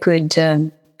like I could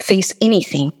face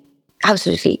anything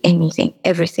absolutely anything,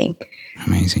 everything.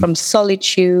 Amazing. From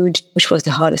solitude, which was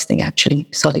the hardest thing, actually,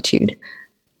 solitude.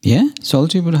 Yeah?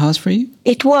 Solitude was hard for you?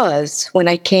 It was when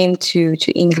I came to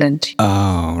England.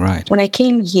 Oh, right. When I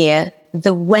came here,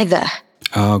 the weather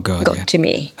got to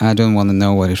me. I don't want to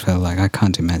know what it felt like. I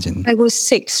can't imagine. I was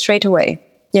sick straight away,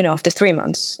 after 3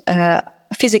 months,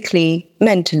 physically,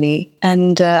 mentally.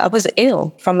 And I was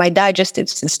ill from my digestive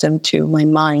system to my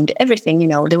mind,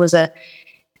 everything,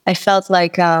 I felt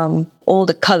like all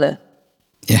the color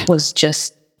was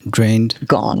just drained,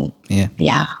 gone.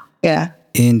 Yeah.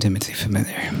 Intimately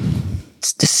familiar.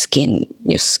 It's the skin,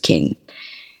 your skin,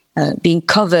 being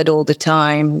covered all the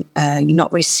time. You're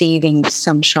not receiving the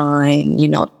sunshine. You're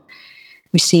not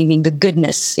receiving the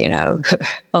goodness,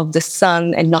 of the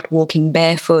sun, and not walking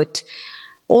barefoot.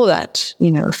 All that,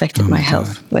 affected my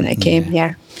health when I came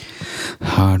here.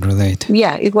 Hard relate.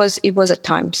 Yeah, it was at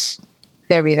times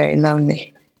very, very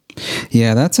lonely.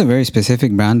 Yeah, that's a very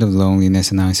specific brand of loneliness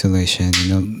and isolation.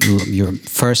 Your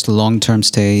first long-term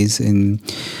stays in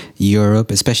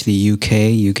Europe, especially UK.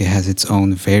 UK has its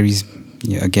own very,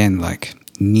 again, like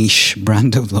niche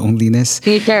brand of loneliness.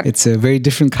 Yeah. It's a very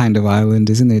different kind of island,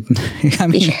 isn't it? I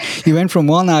mean, you went from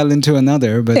one island to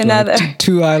another, but like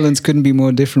two islands couldn't be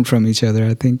more different from each other,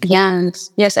 I think. Yes.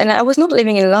 And I was not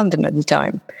living in London at the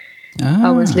time.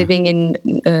 I was living in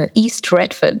East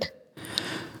Retford.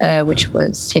 Which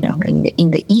was, in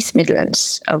the East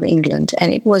Midlands of England.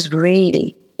 And it was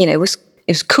really, it was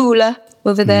cooler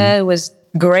over there. It was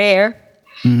grayer,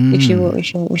 if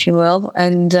you will.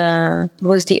 And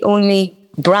was the only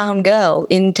brown girl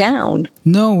in town.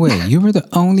 No way. You were the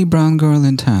only brown girl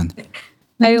in town.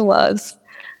 I was.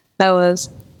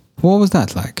 What was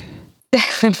that like?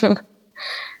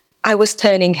 I was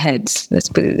turning heads, let's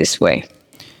put it this way.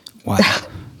 Wow.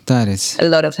 That is a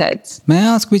lot of heads. May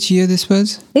I ask which year this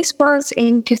was? This was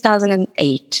in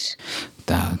 2008.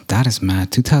 That is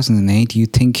mad. 2008,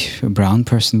 you'd think a brown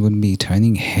person wouldn't be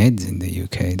turning heads in the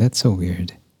UK. That's so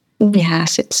weird.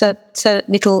 Yes, it's a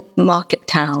little market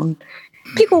town.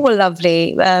 People were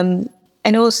lovely. And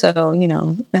also,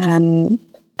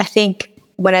 I think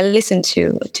when I listened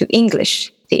to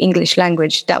English, the English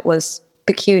language, that was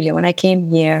peculiar. When I came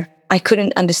here, I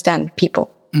couldn't understand people.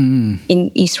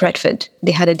 In East Retford,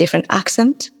 they had a different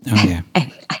accent. Oh yeah.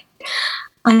 And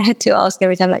I had to ask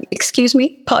every time, like, "Excuse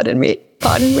me, pardon me."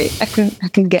 I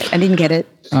didn't get it.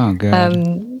 Oh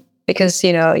god. Because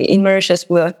in Mauritius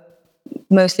we're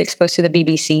mostly exposed to the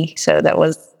BBC, so that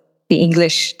was the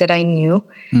English that I knew,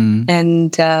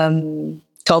 and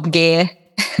Top Gear.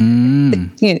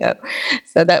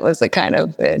 So that was the kind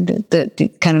of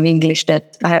the kind of English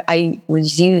that I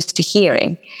was used to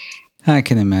hearing. I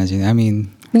can imagine. I mean,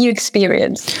 new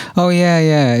experience. Oh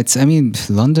yeah.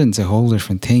 London's a whole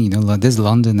different thing. There's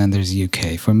London and there's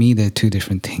UK. For me, they're two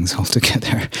different things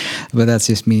altogether. But that's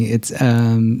just me. It's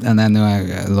and I know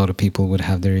a lot of people would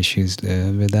have their issues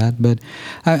with that. But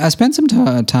I spent some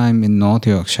time in North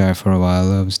Yorkshire for a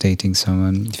while. I was dating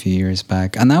someone a few years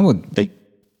back, and I would.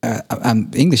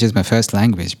 English is my first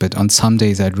language, but on some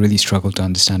days I'd really struggle to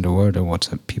understand a word or what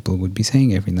people would be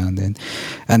saying every now and then.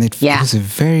 And it was a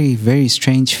very, very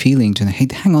strange feeling to, hey,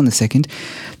 hang on a second.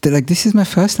 This is my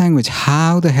first language.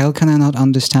 How the hell can I not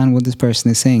understand what this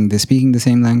person is saying? They're speaking the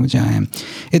same language I am.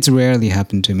 It's rarely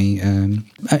happened to me.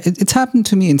 It's happened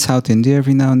to me in South India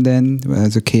every now and then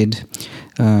as a kid.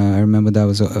 I remember that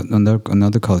was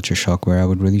another culture shock where I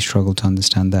would really struggle to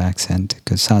understand the accent,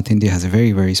 because South India has a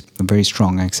very, very, very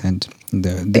strong accent.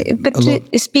 But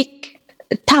you speak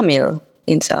Tamil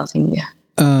in South India?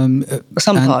 Some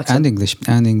parts. And English.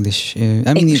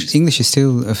 English is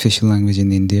still official language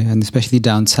in India, and especially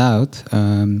down south.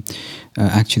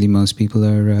 Actually, most people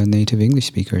are native English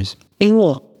speakers.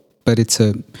 But it's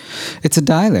a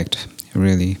dialect,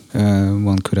 really.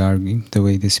 One could argue the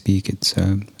way they speak. It's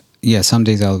some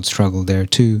days I'll struggle there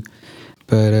too.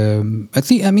 But at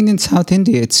least, in South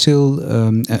India, it's still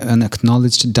an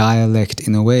acknowledged dialect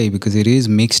in a way, because it is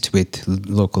mixed with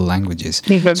local languages.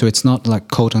 Mm-hmm. So it's not like,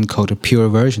 quote unquote, a pure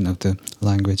version of the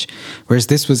language. Whereas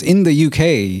this was in the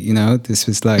UK, this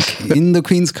was like in the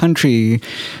Queen's country.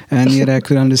 And yet I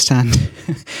could understand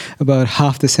about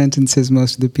half the sentences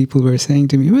most of the people were saying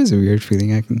to me. It was a weird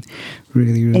feeling. I can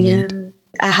really relate. Yeah.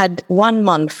 I had 1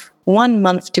 month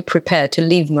to prepare to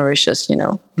leave Mauritius.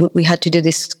 We had to do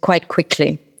this quite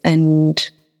quickly, and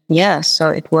so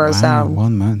it was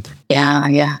 1 month.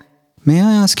 Yeah. May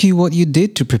I ask you what you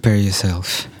did to prepare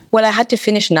yourself? Well, I had to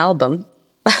finish an album.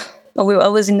 I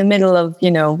was in the middle of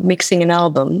mixing an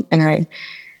album, and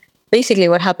basically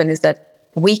what happened is that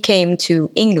we came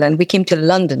to England. We came to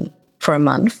London for a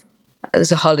month.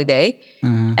 as a holiday,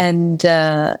 and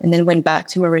then went back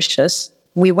to Mauritius.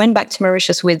 We went back to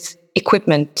Mauritius with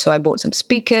equipment, so I bought some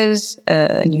speakers,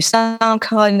 a new sound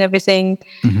card, and everything,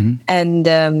 and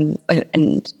a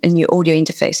new audio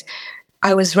interface.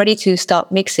 I was ready to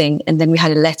start mixing, and then we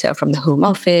had a letter from the Home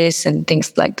Office and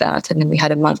things like that, and then we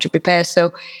had a month to prepare.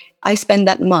 So I spent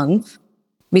that month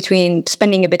between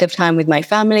spending a bit of time with my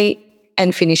family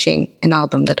and finishing an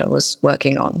album that I was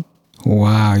working on.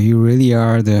 Wow, you really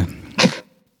are the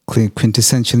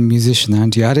quintessential musician,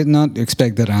 aren't you? I did not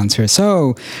expect that answer.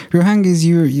 So, Rouhangeze,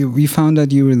 you found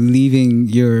out you were leaving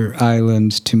your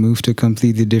island to move to a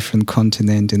completely different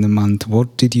continent in a month.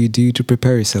 What did you do to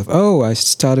prepare yourself? Oh, I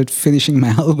started finishing my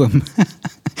album.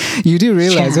 You do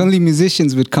realize only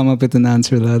musicians would come up with an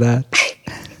answer like that.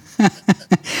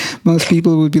 Most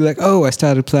people would be like, oh, I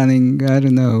started planning, I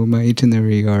don't know, my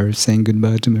itinerary or saying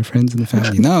goodbye to my friends and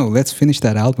family. No, let's finish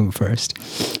that album first.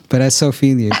 But I so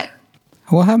feel you.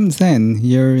 What happens then?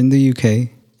 You're in the UK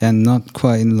and not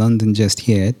quite in London just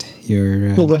yet.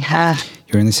 You're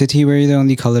in a city where you're the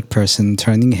only colored person,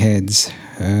 turning heads,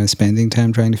 spending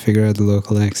time trying to figure out the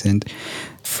local accent.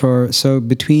 So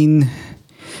between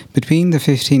the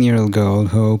 15-year-old girl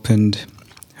who opened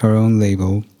her own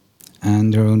label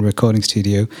and her own recording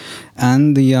studio,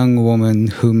 and the young woman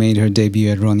who made her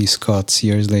debut at Ronnie Scott's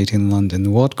years later in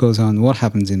London, what goes on? What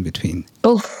happens in between?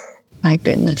 Oh, my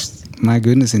goodness. My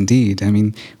goodness, indeed. I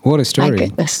mean, what a story. My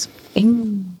goodness.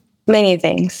 Many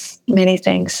things.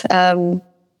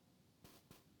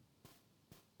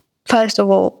 First of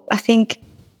all, I think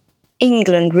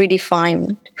England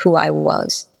redefined who I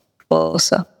was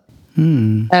also.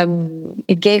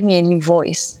 It gave me a new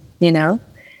voice, you know?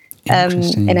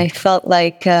 And I felt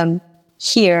like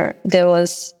here there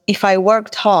was, if I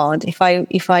worked hard, if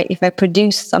I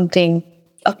produced something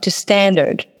up to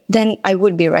standard, then I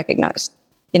would be recognized.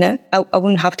 You know, I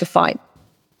wouldn't have to fight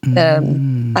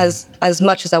as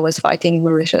much as I was fighting in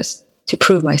Mauritius to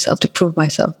prove myself,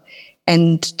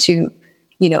 and to,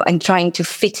 you know, and trying to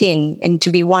fit in and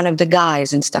to be one of the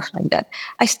guys and stuff like that.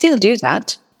 I still do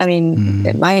that. I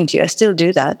mean, mind you, I still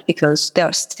do that because there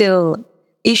are still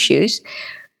issues,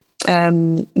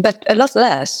 but a lot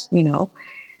less, you know.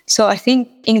 So I think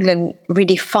England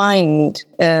redefined,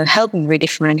 helped me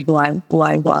redefine who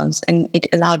I was, and it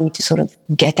allowed me to sort of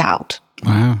get out.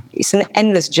 Wow. It's an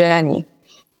endless journey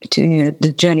to, you know,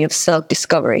 the journey of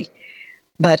self-discovery.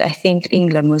 But I think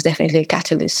England was definitely a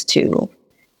catalyst to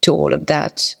all of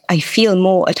that. I feel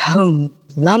more at home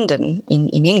in London, in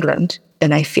England,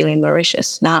 than I feel in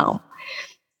Mauritius now.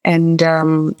 And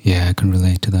yeah, I can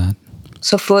relate to that.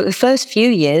 So for the first few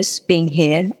years being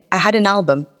here, I had an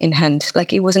album in hand.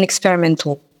 Like, it was an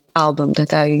experimental album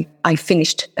that I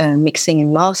finished mixing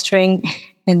and mastering.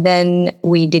 And then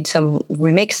we did some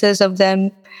remixes of them,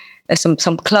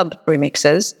 some club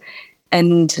remixes.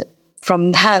 And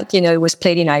from that, you know, it was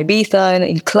played in Ibiza and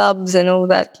in clubs and all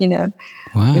that, you know.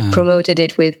 Wow. We promoted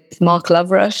it with Mark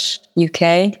Loverush,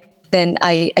 UK. Then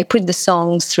I put the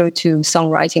songs through to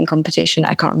songwriting competition.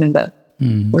 I can't remember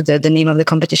what the name of the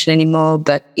competition anymore,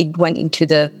 but it went into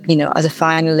the, you know, as a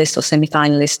finalist or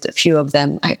semi-finalist, a few of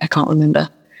them. I can't remember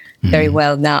very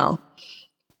well now.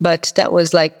 But that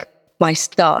was like my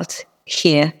start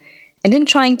here. And then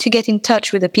trying to get in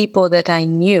touch with the people that I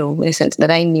knew, in a sense that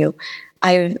I knew.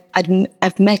 I've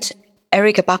met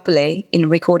Erica Papoulet in a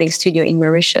recording studio in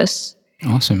Mauritius.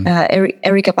 Awesome.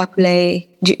 Erica Papoulet,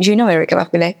 do you know Erica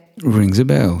Papoulet? Rings a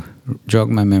bell. Jog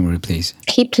my memory, please.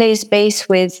 He plays bass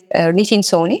with Nitin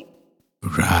Soni.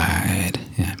 Right,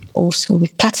 yeah. Also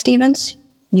with Cat Stevens,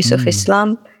 Yusuf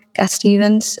Islam, Cat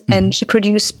Stevens. And he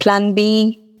produced Plan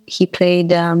B. He played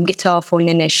guitar for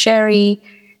Nene Sherry,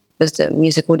 was the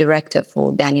musical director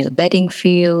for Daniel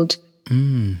Bedingfield.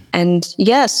 And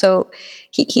yeah, so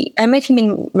I met him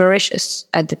in Mauritius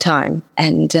at the time.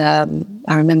 And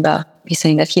I remember he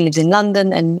saying that he lives in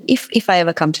London. And if I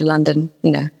ever come to London,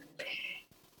 you know,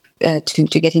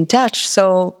 to get in touch.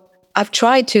 So I've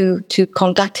tried to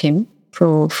contact him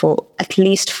for at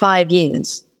least 5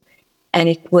 years. And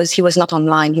he was not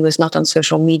online. He was not on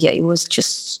social media. It was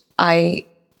just, I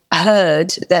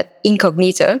heard that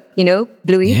Incognito, you know,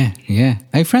 Bluey. Yeah.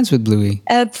 Are you friends with Bluey?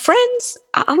 Friends?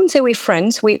 I wouldn't say we're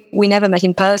friends. We never met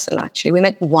in person, actually. We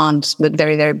met once, but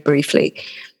very, very briefly.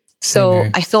 So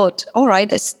I thought, all right,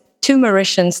 there's 2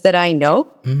 Mauritians that I know,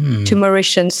 2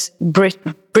 Mauritians,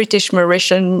 British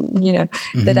Mauritian, you know,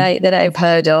 that I've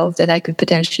heard of, that I could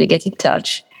potentially get in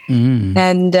touch.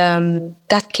 And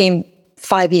that came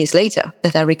 5 years later,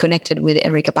 that I reconnected with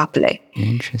Erica Papoulet.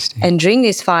 Interesting. And during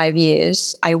these 5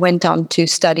 years, I went on to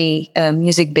study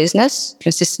music business,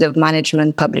 consisted of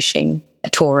management, publishing,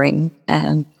 touring.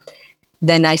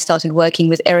 Then I started working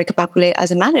with Eric Papoulet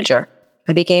as a manager.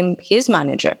 I became his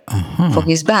manager for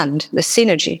his band, The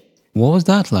Synergy. What was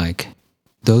that like,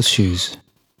 those shoes?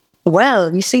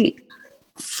 Well, you see,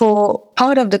 for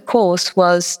part of the course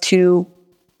was to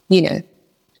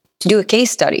do a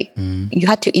case study. You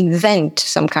had to invent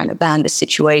some kind of band, a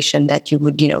situation that you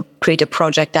would, create a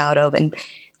project out of. And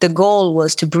the goal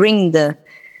was to bring the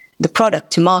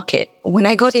product to market. When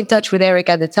I got in touch with Eric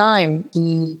at the time,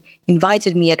 he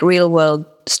invited me at Real World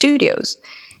Studios.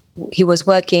 He was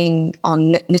working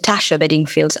on Natasha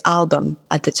Bedingfield's album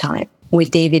at the time with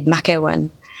David McEwan.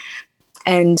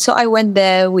 And so I went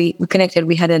there, we connected,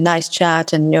 we had a nice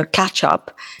chat and catch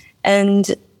up.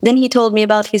 And then he told me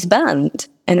about his band.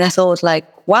 And I thought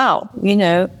wow,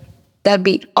 that'd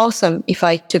be awesome if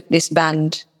I took this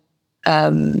band,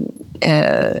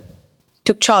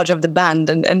 took charge of the band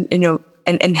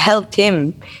and helped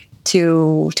him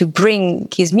to bring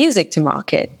his music to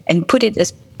market and put it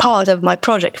as part of my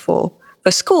project for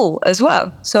school as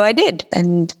well. So I did.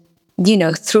 And,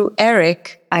 through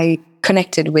Eric, I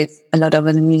connected with a lot of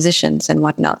other musicians and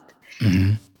whatnot.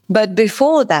 Mm-hmm. But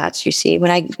before that, you see,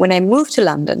 when I moved to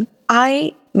London,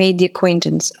 I made the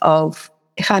acquaintance of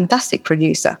a fantastic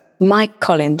producer, Mike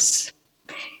Collins.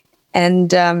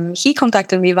 And he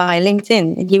contacted me via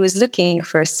LinkedIn, and he was looking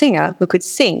for a singer who could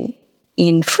sing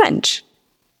in French.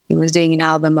 He was doing an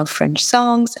album of French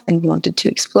songs, and he wanted to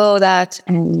explore that.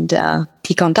 And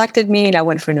he contacted me, and I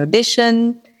went for an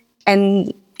audition.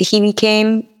 And he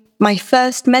became my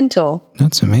first mentor.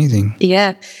 That's amazing.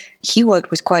 Yeah. He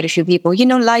worked with quite a few people.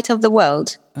 Light of the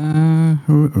World.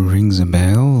 Rings a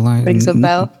bell. Rings a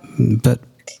bell. But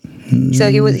so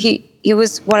he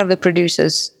was one of the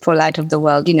producers for Light of the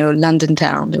World. London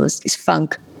Town. There was this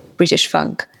funk, British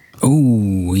funk.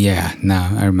 Oh yeah, now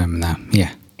I remember now.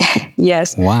 Yeah.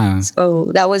 Yes. Wow.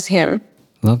 So that was him.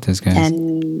 Love this guy.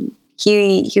 And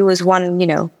he was one.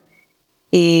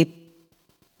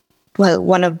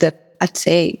 One of the, I'd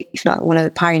say, if not one of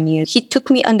the pioneers. He took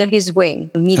me under his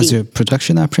wing. As a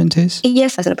production apprentice?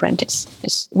 Yes, as an apprentice.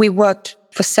 Yes. We worked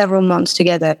for several months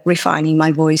together, refining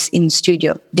my voice in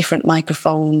studio, different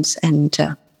microphones, and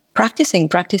practicing,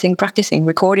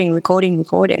 recording.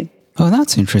 Oh,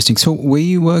 that's interesting. So were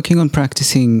you working on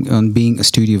practicing on being a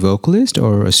studio vocalist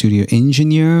or a studio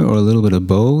engineer or a little bit of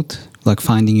both? Like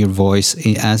finding your voice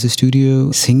as a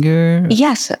studio singer?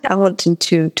 Yes, I wanted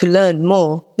to learn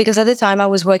more because at the time I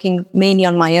was working mainly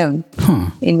on my own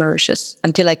in Mauritius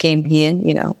until I came here,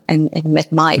 and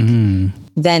met Mike.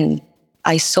 Then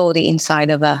I saw the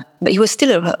inside of but it was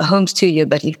still a home studio,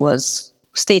 but it was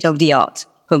state-of-the-art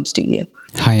home studio.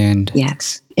 High-end.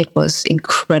 Yes, it was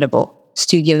incredible.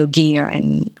 Studio gear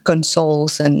and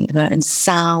consoles and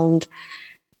sound.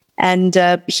 And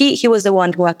he was the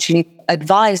one who actually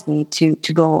advised me to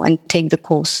go and take the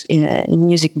course in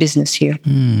music business here.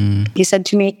 He said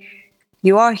to me,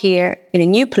 you are here in a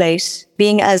new place.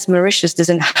 Being as Mauritius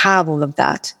doesn't have all of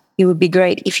that, it would be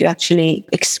great if you actually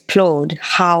explored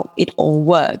how it all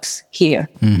works here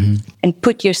and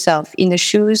put yourself in the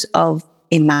shoes of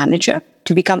a manager,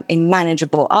 to become a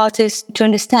manageable artist, to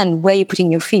understand where you're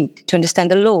putting your feet, to understand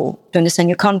the law, to understand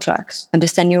your contracts,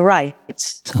 understand your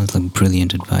rights. Sounds like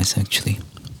brilliant advice, actually.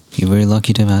 You're very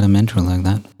lucky to have had a mentor like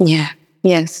that. Yeah,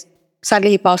 yes.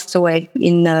 Sadly, he passed away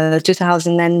in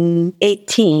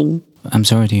 2018. I'm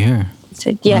sorry to hear.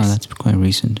 So, yes. Wow, that's quite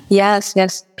recent. Yes.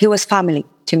 He was family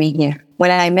to me here. When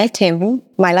I met him,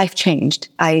 my life changed.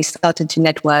 I started to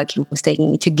network. He was taking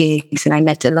me to gigs, and I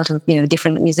met a lot of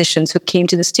different musicians who came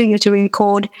to the studio to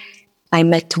record. I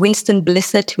met Winston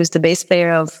Blissett, who was the bass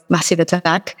player of Massive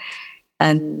Attack,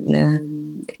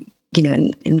 and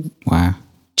wow.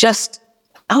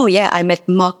 I met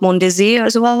Mark Mondesir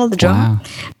as well, the drummer,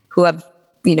 who I've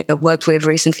worked with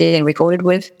recently and recorded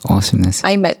with. Awesomeness.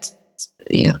 I met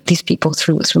these people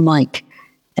through Mike,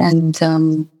 and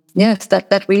yes,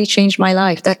 that really changed my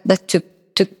life. That took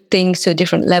things to a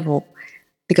different level,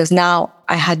 because now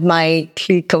I had my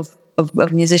clique of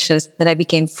musicians that I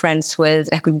became friends with,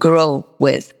 I could grow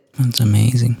with. That's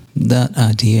amazing. That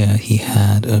idea he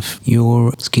had of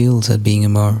your skills at being a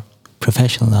more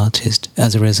professional artist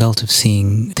as a result of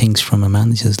seeing things from a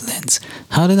manager's lens.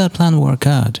 How did that plan work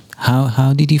out?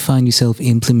 How did you find yourself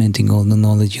implementing all the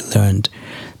knowledge you learned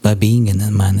by being in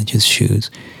a manager's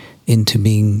shoes into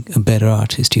being a better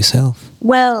artist yourself?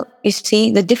 Well, you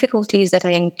see, the difficulties that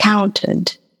I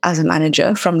encountered as a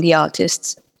manager from the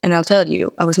artists, and I'll tell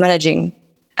you, I was managing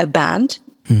a band,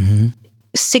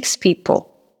 6 people.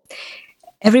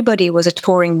 everybody was a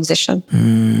touring musician,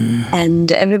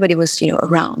 and everybody was,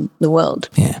 around the world.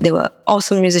 Yeah. They were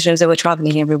awesome musicians. They were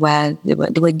traveling everywhere. They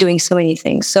were doing so many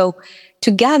things. So to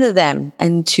gather them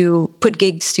and to put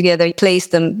gigs together, place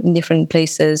them in different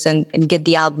places and get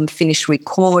the album finished,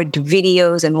 record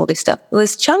videos and all this stuff, it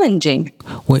was challenging.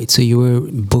 Wait, so you were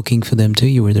booking for them too?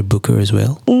 You were their booker as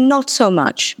well? Not so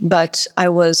much, but I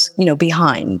was,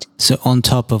 behind. So on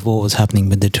top of what was happening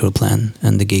with the tour plan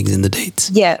and the gigs and the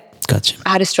dates? Yeah. Gotcha. I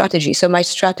had a strategy. So my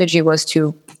strategy was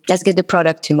let's get the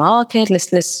product to market.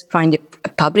 Let's find a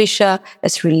publisher.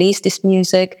 Let's release this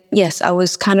music. Yes, I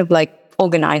was kind of like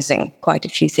organizing quite a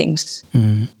few things.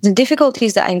 The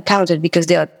difficulties that I encountered, because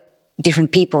there are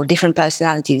different people, different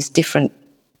personalities, different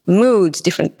moods,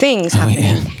 different things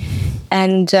happening. Yeah.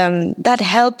 And that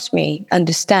helped me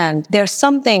understand there are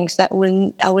some things that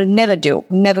I will never do,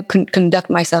 never conduct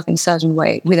myself in a certain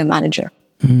way with a manager.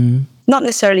 Not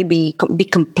necessarily be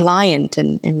compliant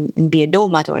and be a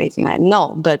doormat or anything like that,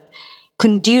 no, but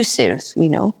conducive,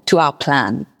 to our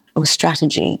plan or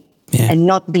strategy. Yeah. And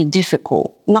not be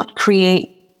difficult, not create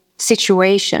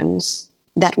situations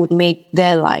that would make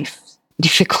their life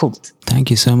difficult. Thank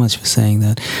you so much for saying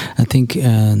that. I think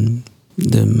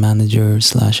the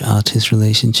manager/artist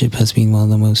relationship has been one of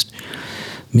the most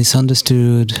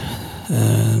misunderstood,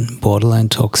 borderline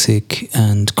toxic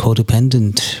and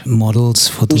codependent models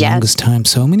for the longest time.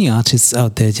 So many artists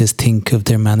out there just think of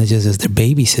their managers as their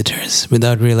babysitters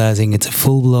without realizing it's a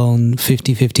full-blown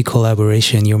 50-50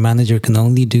 collaboration. Your manager can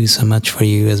only do so much for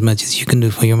you as much as you can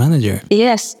do for your manager.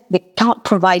 Yes, they can't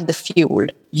provide the fuel.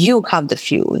 You have the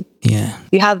fuel. Yeah.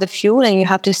 You have the fuel and you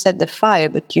have to set the fire,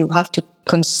 but you have to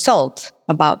consult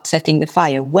about setting the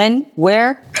fire. When,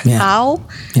 where, how.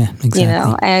 Yeah,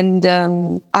 exactly. And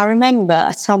I remember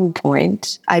at some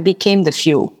point I became the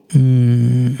fuel.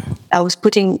 I was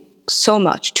putting so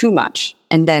much, too much.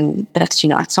 And then that's,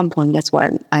 at some point, that's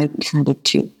when I decided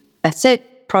to, that's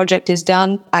it. Project is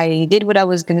done. I did what I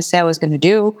was going to say I was going to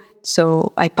do.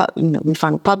 So we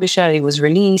found a publisher, it was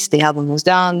released, the album was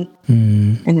done,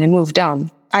 and I moved on.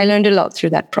 I learned a lot through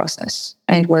that process,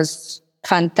 and it was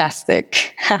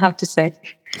fantastic, I have to say.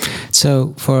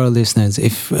 So for our listeners,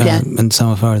 and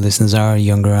some of our listeners are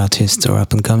younger artists or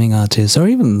up-and-coming artists or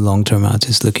even long-term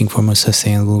artists looking for more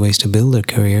sustainable ways to build their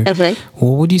career,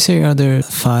 what would you say are the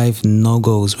 5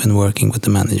 no-goes when working with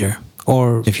the manager?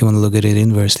 Or if you want to look at it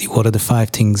inversely, what are the 5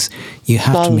 things you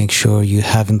have to make sure you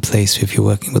have in place if you're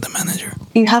working with a manager?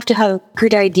 You have to have a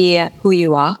good idea who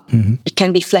you are. It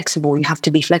can be flexible. You have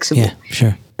to be flexible. Yeah,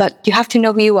 sure. But you have to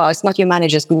know who you are. It's not your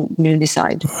managers who will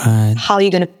decide. Right. How are you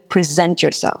going to present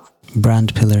yourself?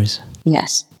 Brand pillars.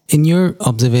 Yes. In your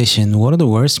observation, what are the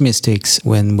worst mistakes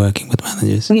when working with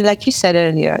managers? Like you said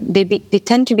earlier, they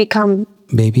tend to become...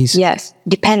 babies? Yes.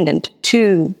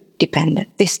 Too dependent.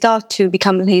 They start to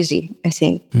become lazy, I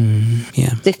think.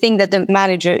 They think that the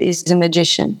manager is the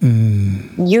magician.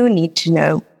 You need to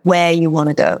know where you want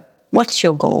to go. What's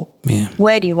your goal? Yeah.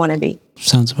 Where do you want to be?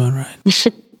 Sounds about right.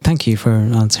 Thank you for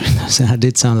answering those. I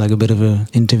did sound like a bit of an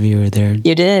interviewer there.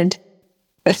 You did.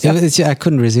 I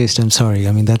couldn't resist. I'm sorry.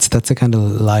 I mean, that's a kind of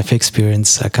life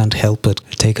experience I can't help but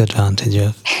take advantage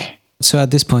of. So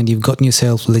at this point, you've gotten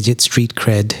yourself legit street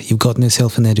cred, you've gotten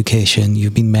yourself an education,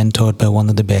 you've been mentored by one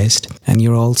of the best, and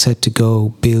you're all set to go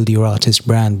build your artist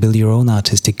brand, build your own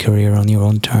artistic career on your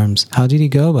own terms. How did you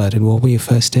go about it? What were your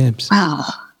first steps? Wow.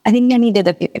 I think I needed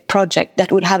a project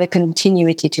that would have a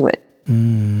continuity to it.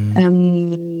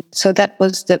 So that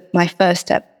was my first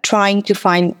step, trying to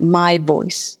find my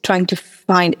voice, trying to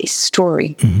find a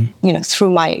story, through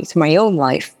my own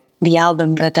life. The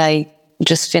album that I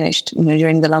just finished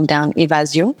during the lockdown,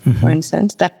 Baichoo, for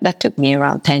instance, that took me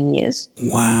around 10 years.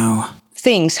 Wow.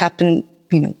 Things happened,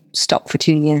 stopped for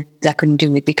 2 years. I couldn't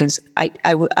do it because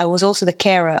I was also the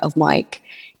carer of Mike.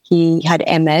 He had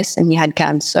MS and he had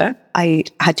cancer. I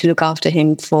had to look after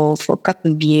him for a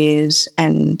couple of years,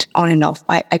 and on and off.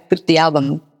 I put the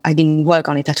album, I didn't work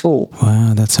on it at all.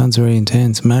 Wow, that sounds very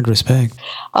intense. Mad respect.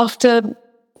 After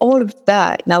all of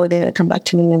that, now we're going to come back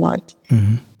to Million Art.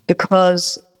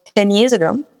 Because 10 years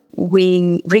ago,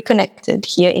 we reconnected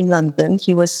here in London.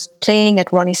 He was playing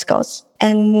at Ronnie Scott's.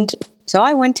 And so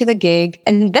I went to the gig.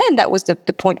 And then that was the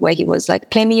point where he was like,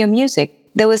 play me your music.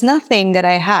 There was nothing that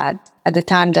I had at the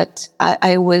time that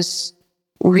I was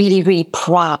really, really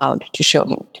proud to show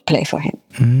him, to play for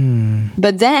him.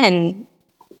 But then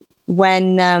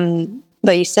when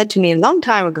he said to me a long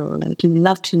time ago, like, he'd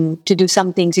love to do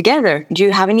something together. Do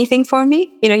you have anything for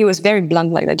me? He was very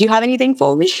blunt like that. Do you have anything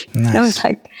for me? Nice. And I was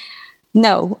like,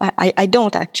 no, I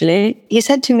don't actually. He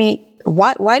said to me,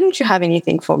 why don't you have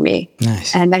anything for me?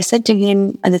 Nice. And I said to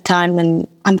him at the time, and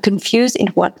I'm confused in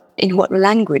what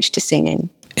language to sing in.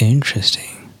 Interesting.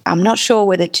 I'm not sure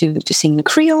whether to sing in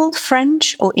Creole,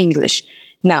 French, or English.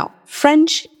 Now,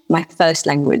 French, my first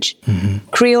language. Mm-hmm.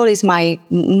 Creole is my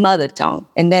mother tongue.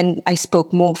 And then I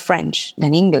spoke more French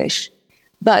than English.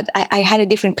 But I had a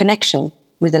different connection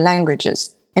with the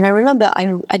languages. And I remember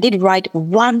I did write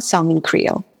one song in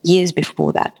Creole years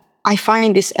before that. I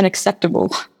find this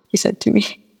unacceptable, he said to me.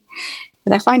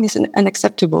 And I find this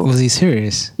unacceptable. Was he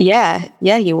serious? Yeah,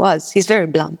 he was. He's very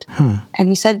blunt. And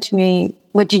he said to me,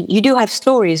 "But you do have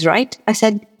stories, right?" I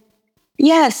said,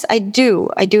 "Yes, I do.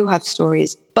 I do have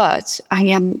stories, but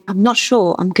I'm not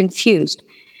sure. I'm confused."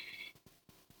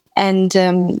 And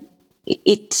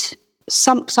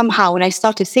somehow, when I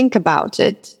start to think about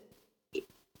it,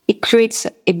 it creates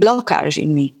a blockage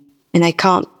in me, and I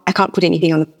can't put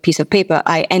anything on a piece of paper.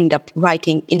 I end up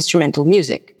writing instrumental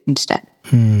music instead.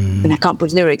 And I can't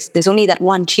put lyrics. There's only that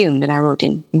one tune that I wrote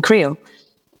in Creole.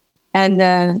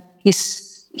 And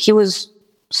he was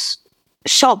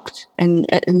shocked and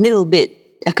a little bit.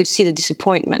 I could see the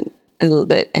disappointment a little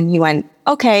bit. And he went,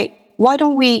 "Okay, why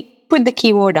don't we put the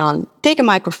keyboard on, take a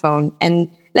microphone, and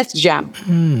let's jam."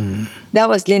 That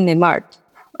was Lindsay Mart.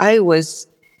 I was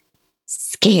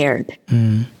scared.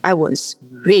 I was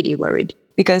really worried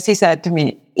because he said to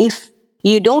me, "If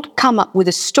you don't come up with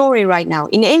a story right now,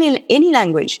 in any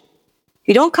language, if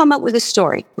you don't come up with a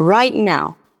story right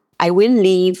now, I will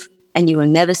leave and you will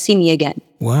never see me again."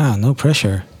 Wow, no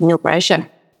pressure. No pressure.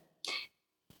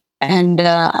 And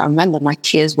I remember my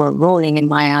tears were rolling in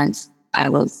my eyes. I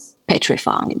was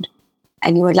petrified.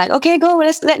 And he was like, "Okay, go,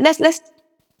 let's do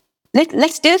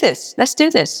this. Let's do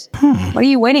this. What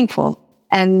are you waiting for?"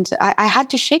 And I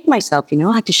had to shake myself,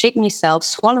 I had to shake myself,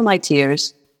 swallow my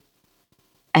tears,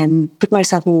 and put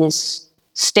myself in this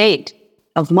state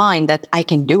of mind that I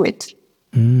can do it.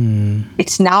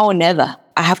 It's now or never.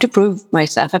 I have to prove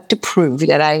myself. I have to prove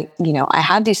that I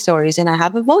have these stories and I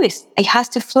have a voice. It has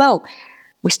to flow.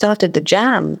 We started the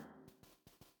jam.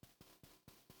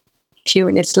 A few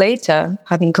minutes later,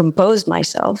 having composed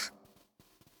myself,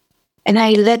 and I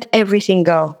let everything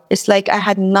go. It's like I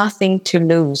had nothing to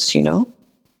lose,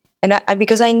 And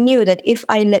because I knew that if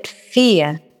I let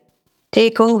fear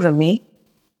take over me,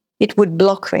 it would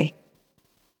block me.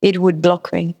 It would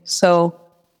block me. So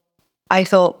I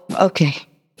thought, okay,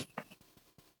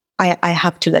 I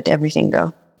have to let everything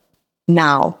go.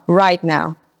 Now, right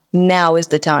now. Now is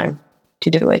the time to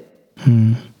do it.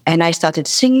 And I started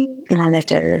singing and I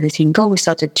let everything go. We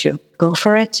started to go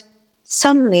for it.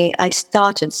 Suddenly, I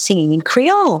started singing in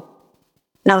Creole.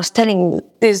 And I was telling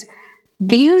these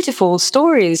beautiful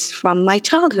stories from my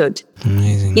childhood.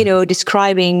 Amazing.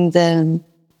 Describing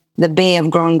the Bay of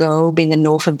Grongo, being the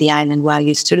north of the island where I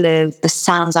used to live, the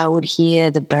sounds I would hear,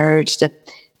 the birds,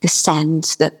 the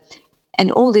scents,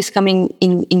 and all this coming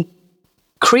in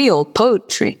Creole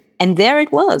poetry. And there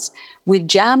it was. We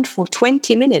jammed for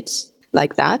 20 minutes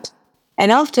like that.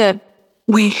 And after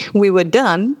we were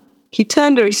done, he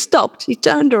stopped, he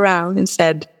turned around and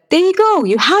said, "There you go,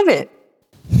 you have it.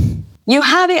 You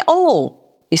have it all,"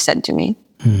 he said to me.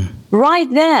 Right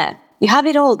there. You have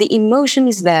it all. The emotion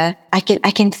is there. I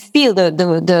can feel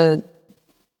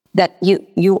that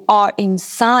you are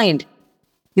inside.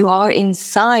 You are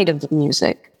inside of the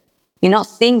music. You're not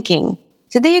thinking.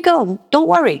 So there you go. Don't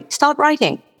worry. Start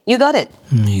writing. You got it.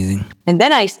 Amazing. And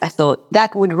then I thought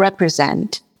that would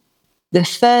represent the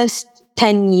first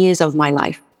 10 years of my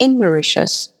life in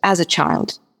Mauritius as a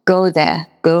child. Go there.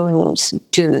 Go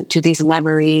to these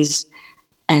memories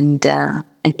and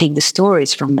take the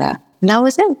stories from there. And that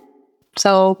was it.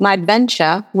 So my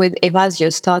adventure with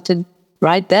Evasio started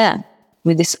right there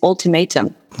with this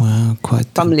ultimatum. Wow,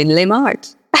 from Lindsay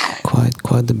Mart.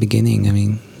 Quite the beginning. I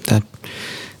mean,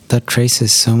 that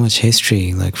traces so much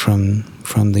history, like from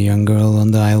the young girl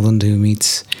on the island who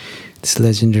meets this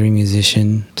legendary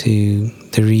musician to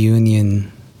the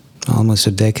reunion almost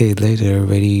a decade later,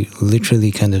 where he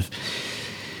literally kind of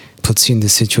puts you in the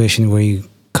situation where you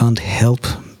can't help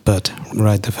but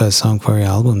write the first song for your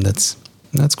album.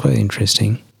 That's quite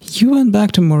interesting. You went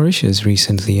back to Mauritius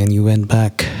recently, and you went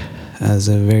back as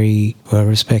a very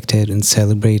well-respected and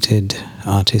celebrated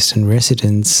artist in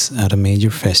residence at a major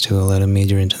festival, at a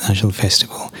major international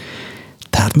festival.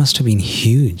 That must have been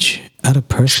huge. At a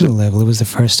personal level, it was the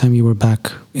first time you were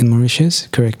back in Mauritius,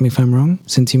 correct me if I'm wrong,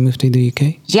 since you moved to the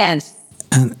UK? Yes.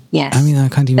 And yes. I mean, I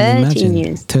can't even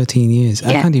imagine. 13 years. Yeah.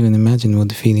 I can't even imagine what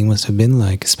the feeling must have been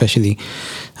like, especially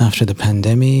after the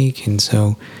pandemic. And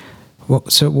so what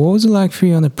was it like for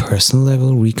you on a personal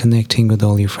level, reconnecting with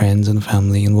all your friends and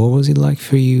family? And what was it like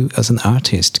for you as an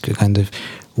artist to kind of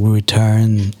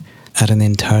return at an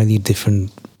entirely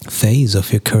different phase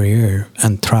of your career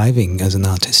and thriving as an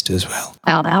artist as well.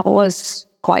 Now, that was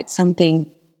quite something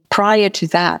prior to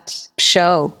that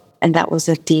show, and that was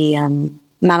at the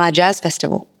Mama Jazz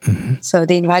Festival. Mm-hmm. So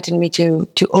they invited me to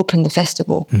open the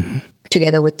festival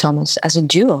together with Thomas as a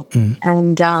duo.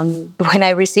 And when I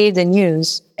received the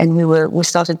news, and we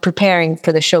started preparing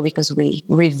for the show because we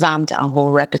revamped our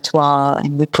whole repertoire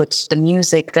and we put the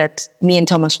music that me and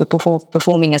Thomas were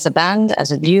performing as a band,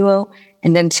 as a duo,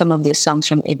 and then some of the songs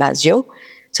from Baichoo.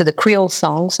 So the Creole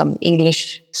songs, some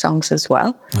English songs as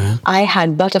well. Yeah. I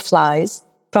had butterflies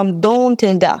from dawn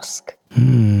till dusk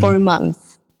for a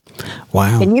month.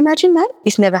 Wow. Can you imagine that?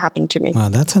 It's never happened to me. Wow,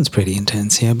 that sounds pretty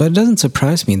intense, yeah. But it doesn't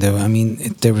surprise me, though. I mean,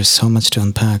 there was so much to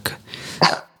unpack.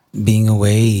 Being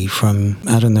away from,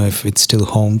 I don't know if it's still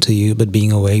home to you, but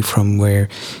being away from where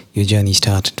your journey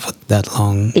started for that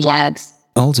long. Yes.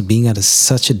 Also being at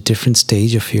such a different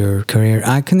stage of your career.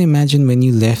 I can imagine when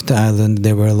you left the island,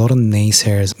 there were a lot of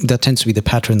naysayers. That tends to be the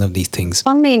pattern of these things.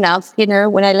 Funnily enough,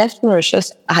 when I left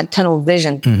Mauritius, I had tunnel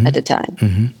vision at the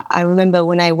time. I remember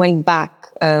when I went back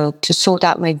to sort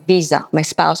out my visa, my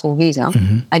spousal visa,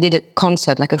 I did a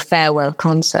concert, like a farewell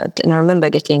concert. And I remember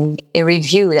getting a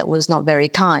review that was not very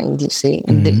kind, you see.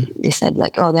 And they said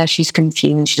like, oh, there she's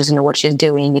confused. She doesn't know what she's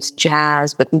doing. It's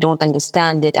jazz, but we don't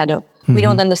understand it. We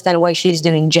don't understand why she's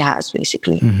doing jazz,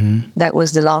 basically. That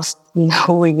was the last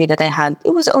review that I had.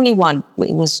 It was only one.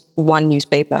 It was one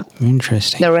newspaper.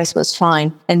 Interesting. The rest was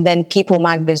fine. And then People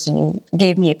magazine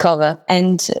gave me a cover,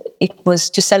 and it was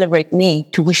to celebrate me,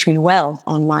 to wish me well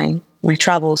on my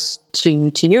travels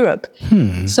to Europe.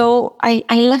 So I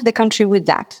left the country with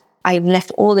that. I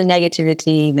left all the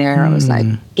negativity there. I was like,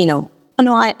 oh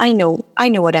no, I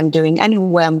know what I'm doing. I know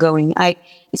where I'm going.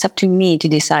 It's up to me to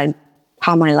decide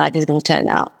how my life is going to turn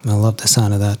out. I love the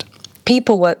sound of that.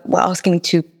 People were asking me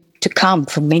to come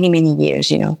for many, many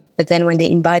years, But then when they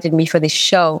invited me for this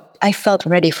show, I felt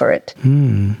ready for it.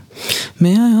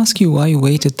 May I ask you why you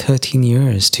waited 13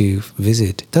 years to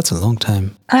visit? That's a long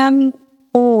time.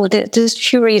 There's a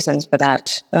few reasons for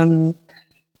that.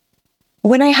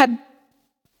 When I had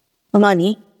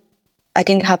money, I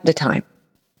didn't have the time,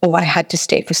 or I had to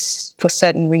stay for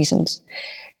certain reasons.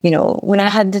 When I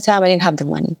had the time, I didn't have the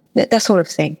money. That sort of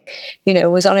thing. It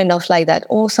was on and off like that.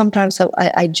 Or sometimes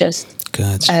I just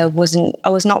I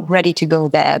was not ready to go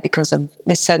there because of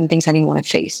there's certain things I didn't want to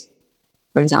face.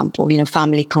 For example,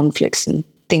 family conflicts and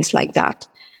things like that.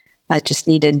 I just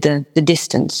needed the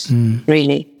distance,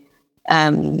 really.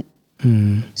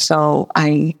 So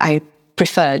I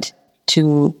preferred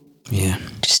to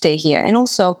stay here. And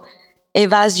also,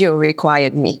 Evasio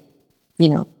required me,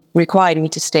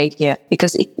 to stay here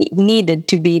because it needed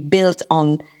to be built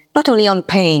on, not only on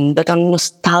pain, but on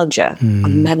nostalgia,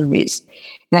 on memories.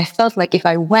 And I felt like if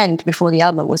I went before the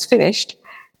album was finished,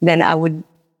 then I would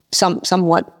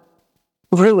somewhat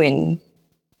ruin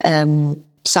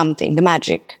something, the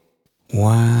magic.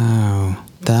 Wow.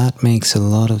 That makes a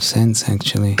lot of sense,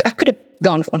 actually. I could have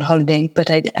gone on holiday, but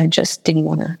I just didn't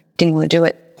want to do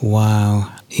it.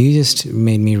 Wow. You just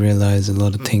made me realize a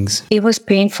lot of things. It was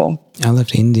painful. I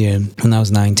left India when I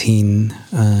was 19.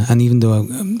 And even though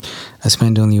I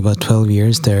spent only about 12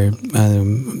 years there,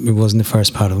 it wasn't the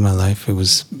first part of my life. It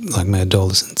was like my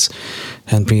adolescence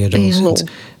and pre-adolescence.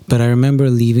 But I remember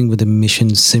leaving with a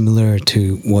mission similar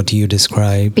to what you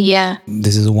described. Yeah.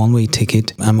 This is a one-way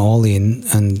ticket. I'm all in,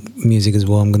 and music is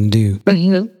what I'm going to do.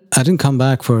 I didn't come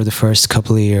back for the first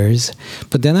couple of years,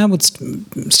 but then I would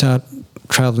start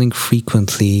traveling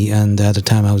frequently, and at the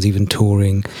time I was even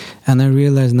touring. And I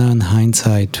realized now in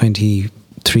hindsight,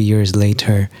 23 years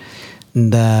later,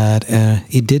 that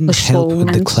it didn't help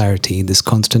with the clarity, this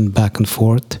constant back and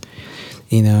forth.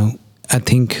 I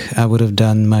think I would have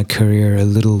done my career a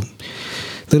little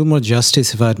more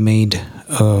justice if I'd made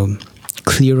a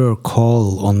clearer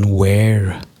call on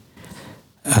where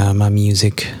my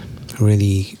music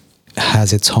really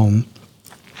has its home.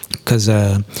 Because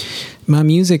my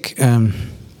music,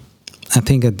 I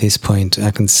think at this point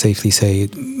I can safely say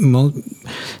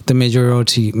the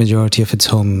majority of its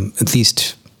home, at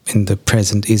least in the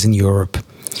present, is in Europe.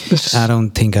 I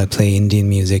don't think I play Indian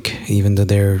music, even though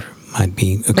there might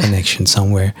be a connection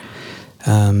somewhere.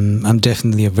 I'm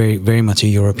definitely a very, very much a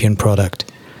European product.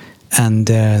 And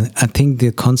I think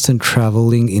the constant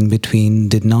traveling in between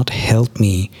did not help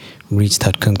me reach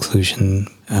that conclusion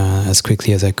as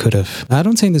quickly as I could have. I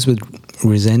don't say this with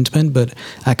resentment, but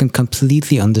I can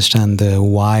completely understand the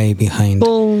why behind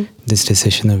this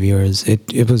decision of yours.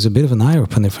 It was a bit of an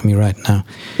eye-opener for me right now.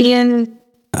 Yeah.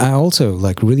 I also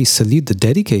really salute the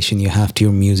dedication you have to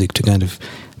your music to kind of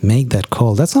make that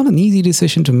call? That's not an easy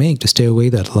decision to make, to stay away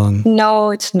that long.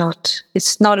 No, it's not.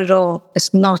 It's not at all.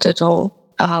 It's not at all.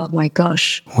 Oh my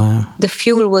gosh. Wow. The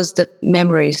fuel was the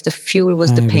memories. The fuel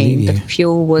was the pain. The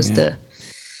fuel was the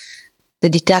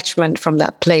detachment from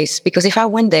that place. Because if I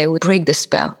went there, it would break the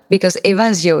spell. Because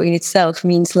evasio in itself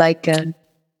means like, an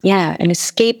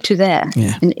escape to there.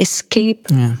 Yeah. An escape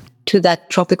to that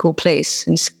tropical place,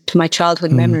 and to my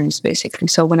childhood memories, basically.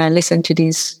 So when I listen to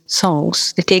these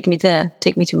songs, they take me there,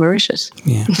 take me to Mauritius.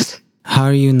 Yeah. How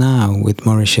are you now with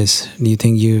Mauritius? Do you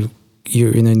think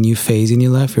you're in a new phase in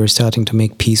your life? You're starting to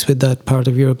make peace with that part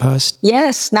of your past?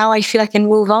 Yes, now I feel I can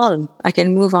move on. I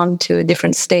can move on to a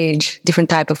different stage,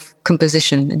 different type of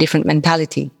composition, a different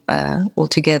mentality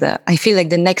altogether. I feel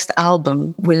like the next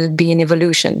album will be an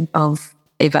evolution of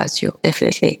Evasio,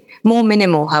 definitely. More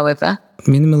minimal, however.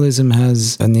 Minimalism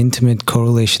has an intimate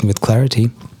correlation with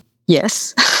clarity.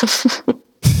 Yes.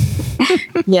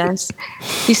 Yes.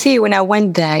 You see, when I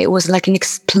went there, it was like an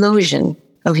explosion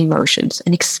of emotions,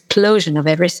 an explosion of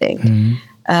everything.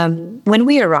 When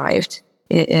we arrived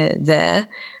there,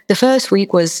 the first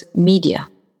week was media.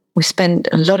 We spent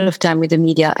a lot of time with the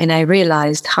media, and I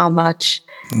realized how much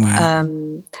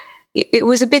it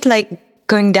was a bit like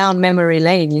going down memory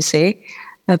lane, you see,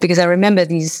 because I remember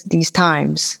these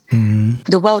times.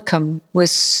 The welcome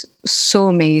was so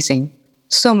amazing.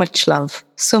 So much love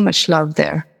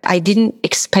there. I didn't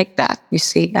expect that, you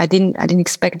see. I didn't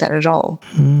expect that at all.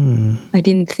 I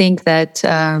didn't think that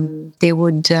they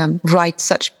would write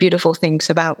such beautiful things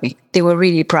about me. They were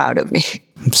really proud of me.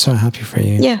 I'm so happy for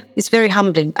you. Yeah, it's very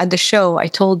humbling. At the show, I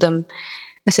told them,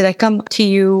 I said, I come to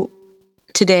you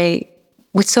today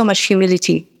with so much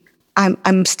humility.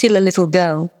 I'm still a little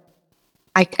girl.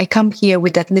 I come here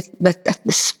with the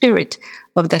spirit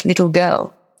of that little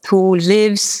girl who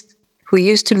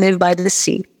used to live by the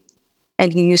sea,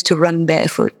 and who used to run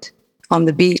barefoot on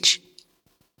the beach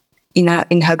in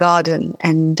her garden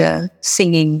and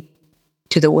singing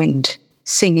to the wind,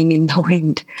 singing in the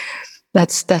wind.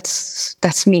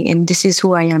 That's me, and this is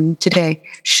who I am today.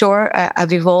 Sure,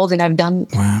 I've evolved and I've done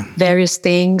various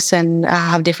things, and I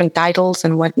have different titles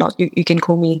and whatnot. You can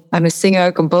call me. I'm a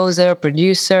singer, composer,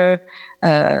 producer,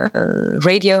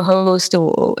 radio host,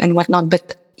 and whatnot.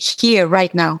 But here,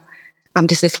 right now, I'm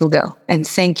this little girl, and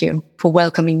thank you for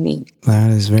welcoming me.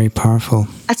 That is very powerful.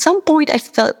 At some point, I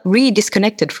felt really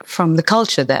disconnected from the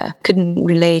culture there. Couldn't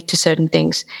relate to certain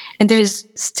things. And there's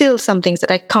still some things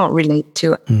that I can't relate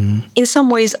to. In some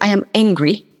ways, I am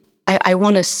angry. I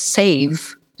want to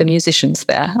save the musicians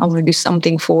there. I want to do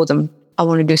something for them. I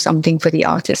want to do something for the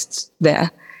artists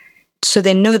there. So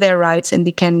they know their rights and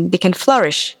they can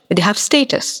flourish. They have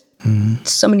status.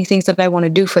 So many things that I want to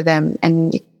do for them.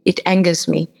 And it angers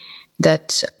me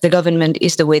that the government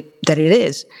is the way that it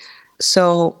is.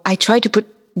 So I try to put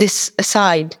this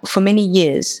aside for many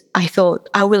years. I thought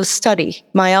I will study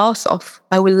my ass off.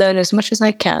 I will learn as much as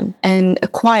I can and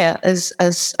acquire as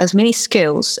many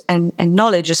skills and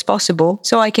knowledge as possible,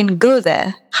 so I can go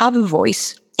there, have a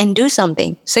voice, and do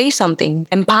something, say something,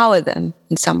 empower them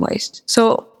in some ways.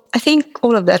 So I think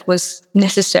all of that was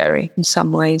necessary in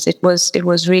some ways. It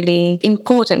was really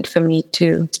important for me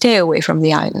to stay away from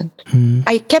the island.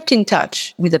 I kept in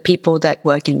touch with the people that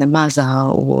work in the Maza,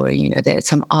 or, there's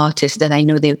some artists that I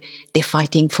know they're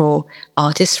fighting for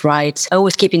artists' rights. I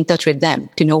always keep in touch with them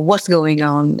to know what's going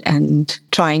on and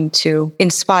trying to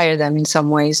inspire them in some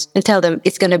ways and tell them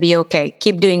it's going to be okay.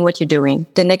 Keep doing what you're doing.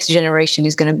 The next generation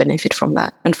is going to benefit from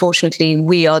that. Unfortunately,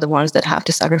 we are the ones that have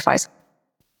to sacrifice.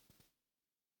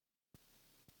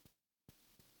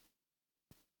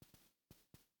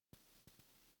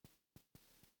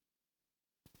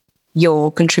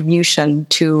 Your contribution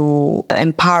to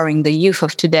empowering the youth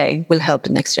of today will help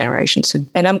the next generation soon.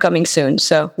 And I'm coming soon,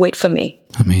 so wait for me.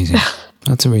 Amazing.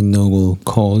 That's a very noble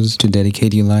cause to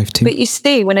dedicate your life to. But you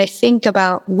see, when I think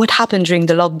about what happened during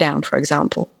the lockdown, for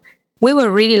example, we were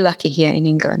really lucky here in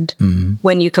England.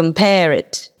 When you compare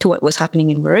it to what was happening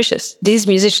in Mauritius, these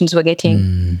musicians were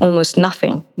getting almost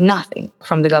nothing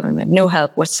from the government, no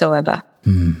help whatsoever.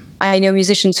 I know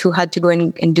musicians who had to go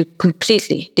and do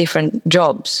completely different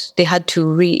jobs. They had to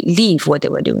leave what they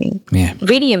were doing. Yeah.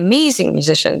 Really amazing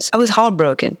musicians. I was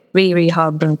heartbroken, really, really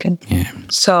heartbroken. Yeah.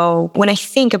 So when I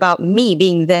think about me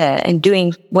being there and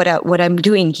doing what I'm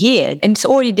doing here, and it's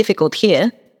already difficult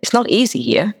here. It's not easy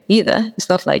here either. It's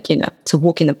not like, it's a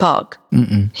walk in the park.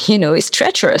 It's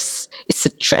treacherous. It's a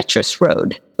treacherous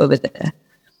road over there.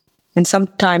 And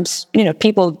sometimes,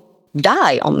 people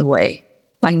die on the way.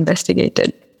 I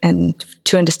investigated and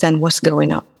to understand what's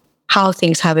going on, how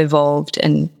things have evolved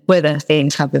and whether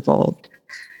things have evolved.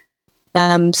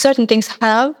 Certain things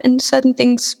have and certain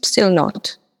things still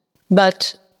not.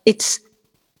 But it's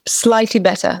slightly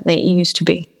better than it used to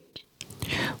be.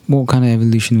 What kind of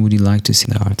evolution would you like to see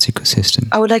in the arts ecosystem?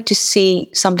 I would like to see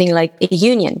something like a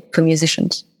union for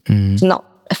musicians, not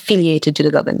affiliated to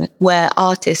the government, where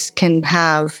artists can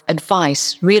have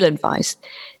advice, real advice,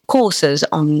 courses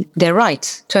on their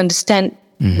rights to understand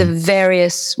the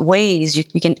various ways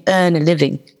you can earn a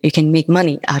living, you can make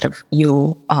money out of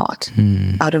your art,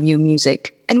 out of your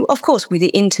music. And of course, with the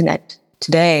internet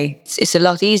today, it's a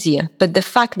lot easier. But the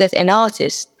fact that an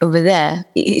artist over there,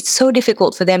 it's so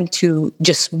difficult for them to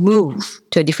just move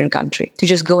to a different country, to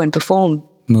just go and perform.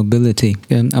 Mobility.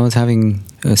 I was having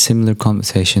a similar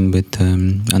conversation with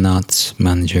an arts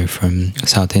manager from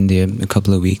South India a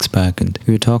couple of weeks back, and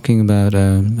we were talking about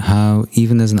how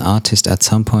even as an artist, at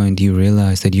some point you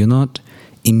realize that you're not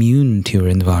immune to your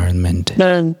environment.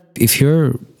 No. If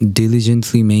you're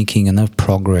diligently making enough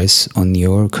progress on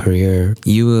your career,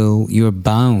 you're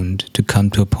bound to come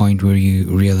to a point where you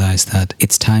realize that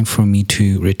it's time for me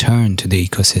to return to the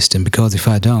ecosystem, because if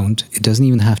I don't, it doesn't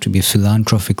even have to be a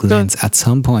philanthropic lens. At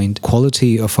some point,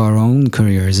 quality of our own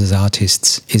careers as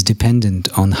artists is dependent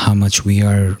on how much we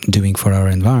are doing for our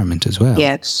environment as well.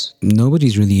 Yes.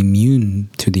 Nobody's really immune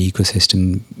to the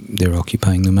ecosystem they're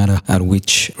occupying, no matter at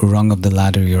which rung of the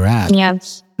ladder you're at.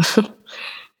 Yes.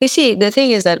 You see, the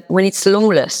thing is that when it's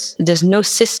lawless, there's no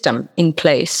system in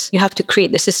place. You have to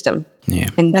create the system. Yeah.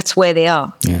 And that's where they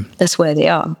are. Yeah. That's where they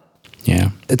are.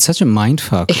 Yeah. It's such a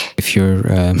mindfuck if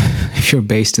you're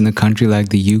based in a country like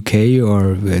the UK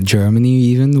or Germany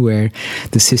even, where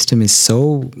the system is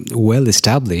so well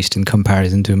established in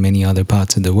comparison to many other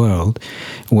parts of the world,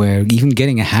 where even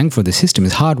getting a hang for the system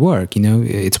is hard work. You know,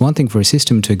 it's one thing for a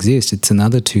system to exist. It's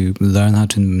another to learn how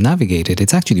to navigate it.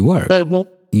 It's actually work.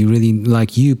 You really,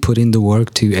 like you, put in the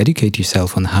work to educate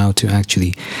yourself on how to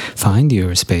actually find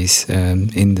your space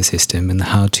in the system and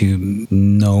how to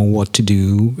know what to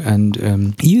do and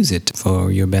use it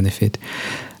for your benefit.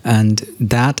 And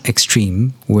that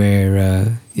extreme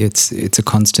where it's a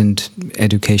constant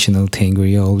educational thing where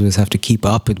you always have to keep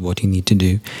up with what you need to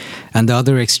do. And the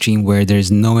other extreme where there's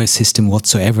no system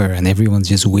whatsoever and everyone's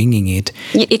just winging it.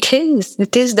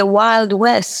 It is the Wild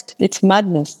West. It's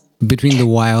madness. Between the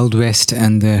Wild West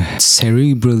and the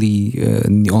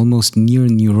cerebrally, almost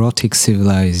near-neurotic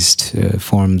civilized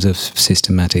forms of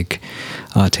systematic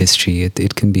art history,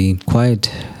 it can be quite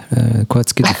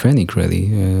schizophrenic, really,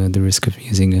 the risk of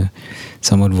using a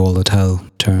somewhat volatile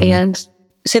term. And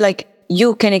so, like,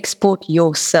 you can export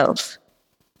yourself.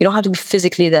 You don't have to be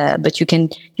physically there, but you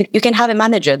can have a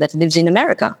manager that lives in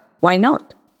America. Why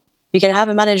not? You can have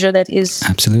a manager that is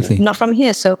absolutely not from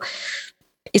here. So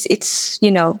it's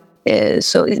you know,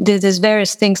 so there's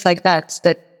various things like that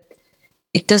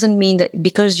it doesn't mean that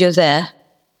because you're there,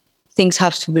 things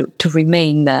have to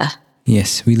remain there.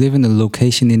 Yes, we live in a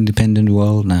location-independent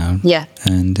world now. Yeah.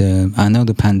 And I know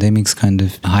the pandemic's kind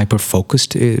of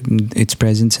hyper-focused its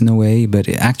presence in a way, but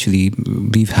actually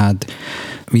we've had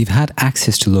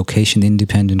access to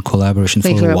location-independent collaboration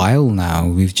for a while now.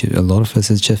 A lot of us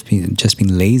has just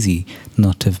been lazy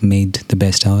not to have made the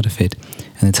best out of it.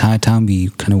 And it's high time we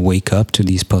kind of wake up to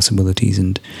these possibilities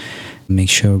and make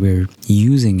sure we're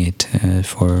using it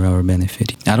for our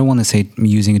benefit. I don't want to say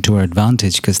using it to our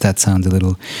advantage, because that sounds a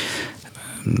little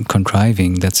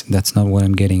contriving. That's not what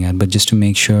I'm getting at. But just to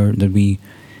make sure that we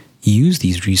use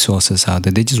these resources out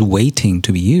there. They're just waiting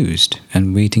to be used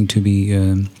and waiting to be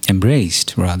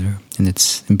embraced, rather. And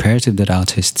it's imperative that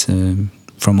artists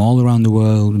from all around the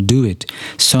world do it.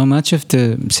 So much of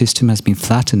the system has been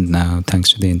flattened now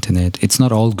thanks to the internet. It's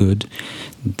not all good.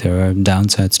 There are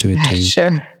downsides to it too.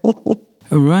 Sure.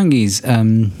 Rouhangeze,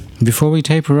 before we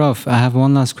taper off, I have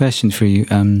one last question for you.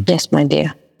 Yes, my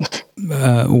dear.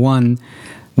 One,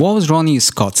 what was Ronnie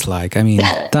Scott's like? I mean,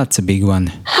 that's a big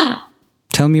one.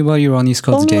 Tell me about your Ronnie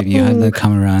Scott's debut. You had that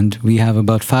come around. We have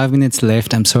about 5 minutes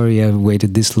left. I'm sorry I've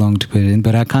waited this long to put it in,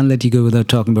 but I can't let you go without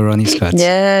talking about Ronnie Scott's.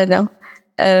 Yeah, no.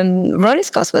 Ronnie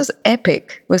Scott's was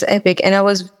epic. And I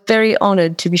was very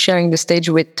honored to be sharing the stage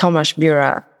with Thomas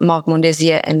Bura, Marc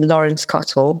Mondesier, and Lawrence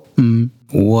Cottle.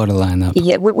 What a lineup.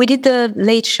 Yeah, we did the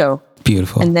late show.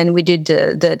 Beautiful. And then we did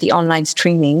the online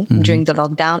streaming during the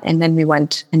lockdown. And then we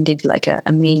went and did like a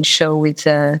main show with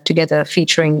together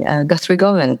featuring Guthrie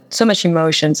Govan. So much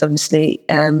emotions, obviously.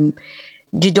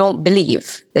 You don't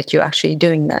believe that you're actually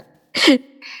doing that.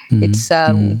 It's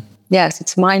yes,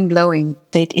 it's mind-blowing.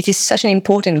 It is such an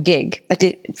important gig.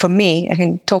 For me, I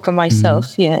can talk for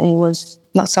myself. Yeah, it was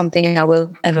not something I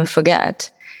will ever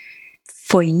forget.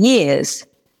 For years,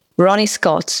 Ronnie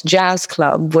Scott's Jazz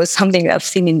Club was something that I've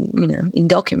seen in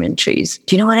documentaries.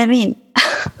 Do you know what I mean?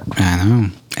 I know,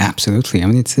 absolutely. I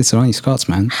mean, it's Ronnie Scott's,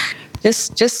 man.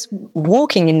 Just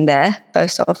walking in there,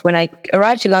 first off, when I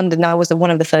arrived to London, that was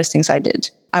one of the first things I did.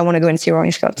 I want to go and see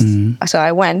Rouhangeze. So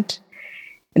I went,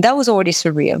 and that was already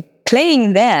surreal.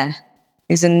 Playing there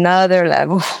is another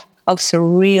level of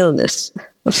surrealness.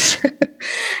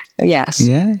 Yes.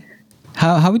 Yeah.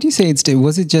 How would you say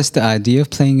was it just the idea of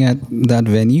playing at that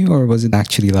venue, or was it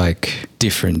actually like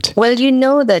different? Well, you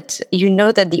know that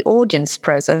the audience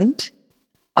present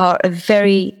are a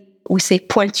very, we say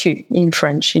pointu in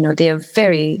French, they are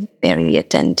very, very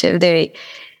attentive. They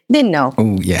know.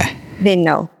 Oh, yeah. They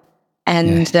know.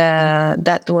 And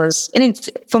that was, and it's,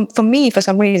 for me, for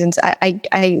some reasons,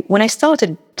 I when I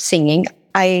started singing,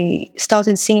 I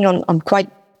started singing on quite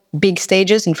big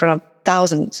stages in front of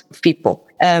thousands of people.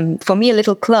 For me, a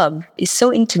little club is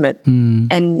so intimate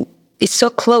and it's so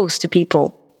close to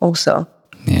people also.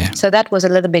 Yeah. So that was a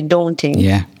little bit daunting.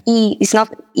 Yeah. It's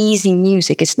not easy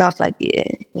music. It's not like,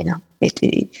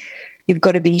 you've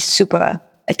got to be super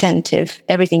attentive.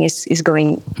 Everything is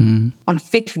going on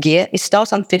fifth gear. It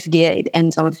starts on fifth gear. It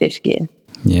ends on fifth gear.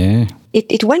 Yeah.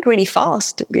 It went really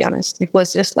fast, to be honest. It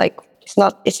was just like,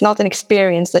 it's not an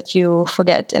experience that you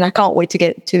forget. And I can't wait to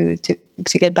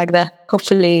get back there.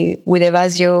 Hopefully with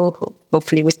Evasio,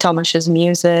 hopefully with Thomas's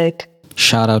music.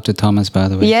 Shout out to Thomas, by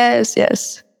the way. Yes.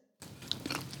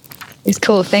 It's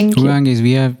cool. Thank you. Rouhangeze,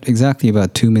 we have exactly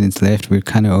about 2 minutes left. We're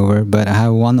kind of over, but I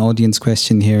have one audience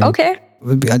question here. Okay.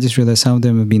 I just realized some of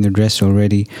them have been addressed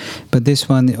already, but this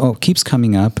one keeps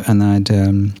coming up, and I'd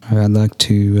like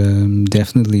to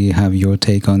definitely have your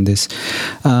take on this.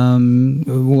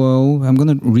 Well, I'm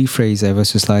going to rephrase ever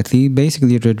so slightly.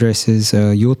 Basically, it addresses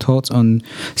your thoughts on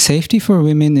safety for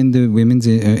women in the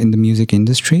in the music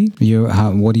industry.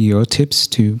 What are your tips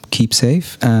to keep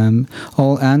safe?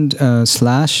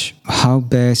 Slash how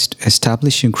best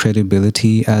establishing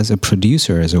credibility as a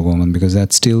producer, as a woman, because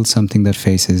that's still something that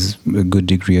faces a good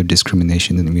degree of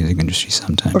discrimination in the music industry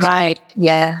sometimes. Right.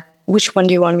 Yeah. Which one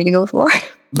do you want me to go for?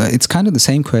 It's kind of the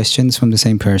same questions from the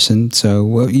same person.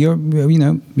 So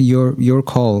your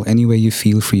call. Any way you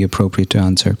feel free, appropriate to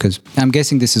answer. Because I'm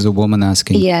guessing this is a woman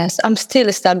asking. Yes, I'm still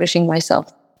establishing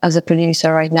myself as a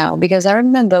producer right now, because I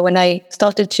remember when I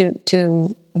started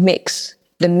to mix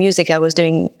the music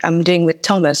I'm doing with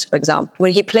Thomas, for example,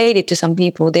 when he played it to some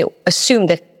people, they assumed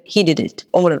that he did it,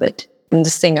 all of it, and the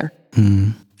singer.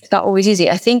 It's not always easy.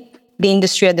 I think the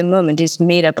industry at the moment is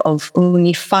made up of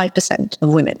only 5% of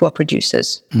women who are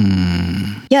producers.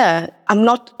 Yeah, I'm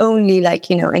not only like,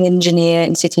 an engineer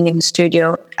and sitting in the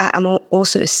studio. I'm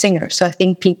also a singer. So I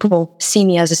think people see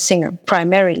me as a singer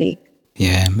primarily.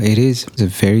 Yeah, it is a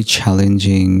very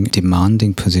challenging,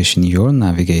 demanding position you're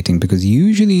navigating, because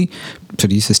usually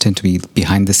producers tend to be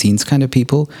behind the scenes kind of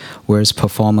people, whereas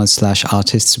performers /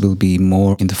 artists will be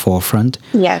more in the forefront.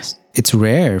 Yes. It's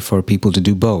rare for people to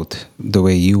do both the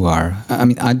way you are. I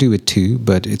mean, I do it too,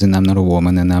 but I'm not a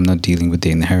woman and I'm not dealing with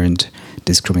the inherent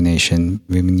discrimination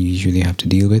women usually have to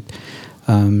deal with.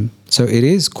 So it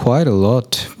is quite a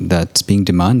lot that's being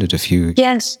demanded of you.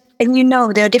 Yes. And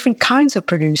there are different kinds of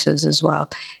producers as well.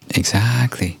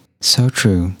 Exactly. So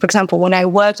true. For example, when I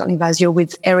worked on Evasio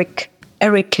with Eric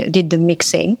did the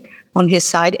mixing on his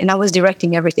side, and I was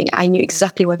directing everything. I knew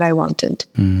exactly what I wanted.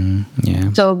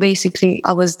 Yeah. So basically,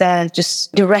 I was there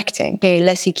just directing. Okay,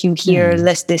 less EQ here,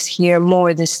 less this here, more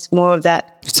of that.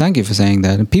 Thank you for saying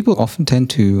that. And people often tend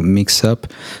to mix up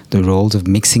the roles of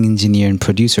mixing engineer and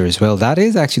producer as well. That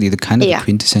is actually the kind of the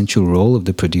quintessential role of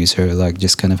the producer. Like,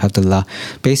 just kind of have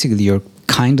basically you're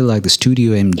kind of like the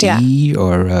studio MD,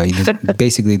 or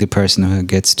basically the person who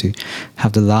gets to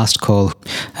have the last call.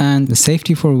 And the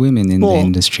safety for women in the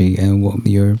industry. And what are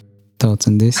your thoughts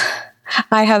on this?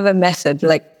 I have a method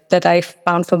that I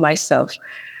found for myself,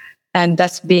 and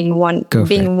that's being one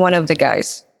of the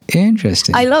guys.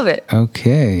 Interesting. I love it.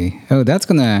 Okay. Oh, that's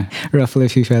gonna ruffle a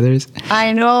few feathers.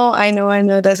 I know.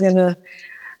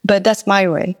 But that's my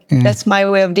way. Yeah. That's my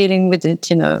way of dealing with it.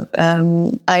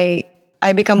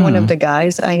 I become one of the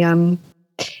guys.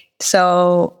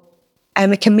 So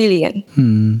I'm a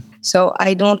chameleon. So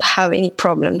I don't have any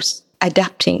problems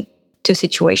adapting to a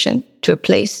situation, to a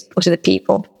place, or to the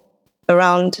people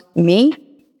around me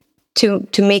to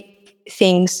make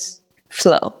things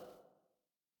flow.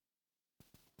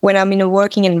 When I'm in a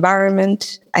working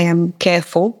environment, I am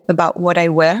careful about what I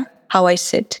wear, how I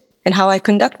sit, and how I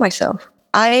conduct myself.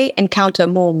 I encounter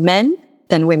more men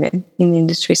than women in the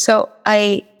industry. So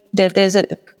there's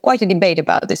quite a debate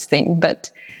about this thing,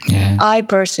 but I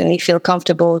personally feel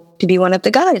comfortable to be one of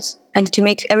the guys and to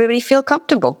make everybody feel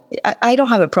comfortable. I don't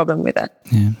have a problem with that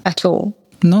at all.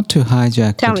 Not to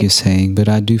hijack Tell what me. you're saying, but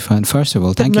I do find, first of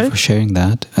all, thank you for sharing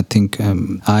that. I think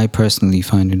I personally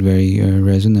find it very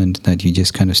resonant that you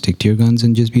just kind of stick to your guns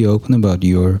and just be open about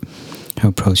your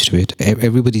approach to it.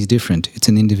 Everybody's different. It's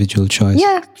an individual choice.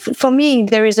 Yeah, for me,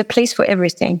 there is a place for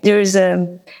everything. There is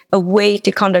a way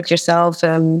to conduct yourself,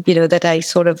 that I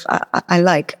sort of, I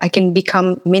like. I can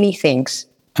become many things.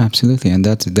 Absolutely, and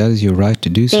that is your right to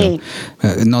do so.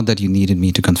 Not that you needed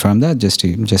me to confirm that, just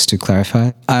to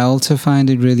clarify. I also find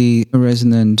it really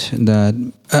resonant that,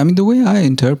 I mean, the way I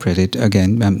interpret it,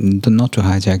 again, not to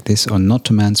hijack this or not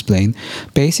to mansplain,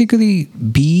 basically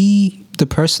be the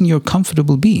person you're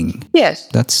comfortable being. Yes.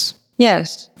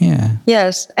 Yes. Yeah.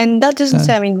 Yes, and that doesn't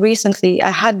say, I mean, recently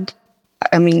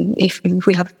if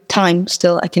we have time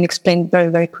still, I can explain very,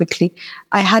 very quickly.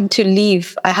 I had to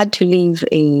leave I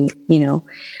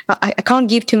can't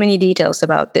give too many details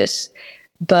about this,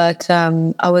 but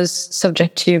I was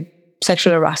subject to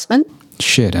sexual harassment.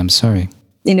 Shit, I'm sorry.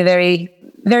 In a very,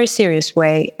 very serious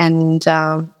way. And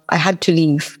I had to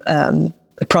leave a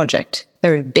project,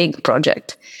 very big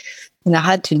project. And I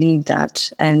had to leave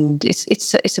that. And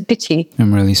it's a pity.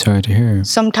 I'm really sorry to hear.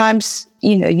 Sometimes,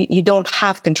 you don't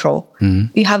have control.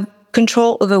 You have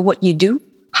control over what you do,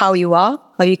 how you are,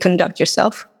 how you conduct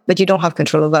yourself, but you don't have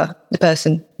control over the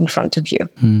person in front of you.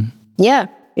 Yeah,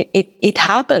 it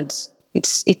happens.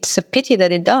 It's a pity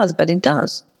that it does, but it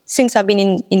does. Since I've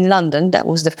been in London, that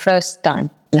was the first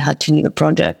time I had to leave a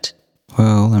project.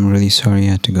 Well, I'm really sorry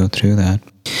you had to go through that.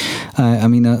 I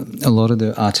mean, a lot of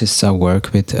the artists I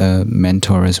work with,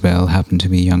 mentor as well, happen to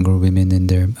be younger women in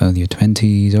their earlier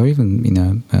 20s or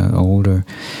even, older.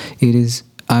 It is,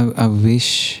 I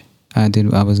wish I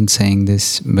wasn't saying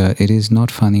this, but it is not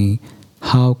funny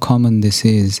how common this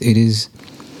is. It is,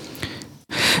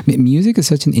 music is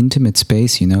such an intimate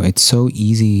space, it's so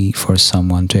easy for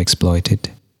someone to exploit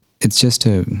it. It's just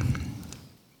a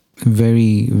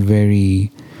very,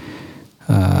 very...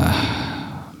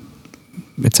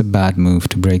 it's a bad move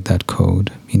to break that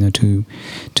code.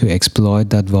 To exploit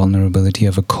that vulnerability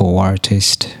of a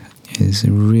co-artist is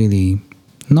really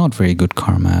not very good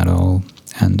karma at all.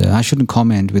 And I shouldn't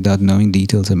comment without knowing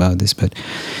details about this, but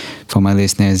for my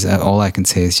listeners, all I can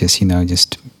say is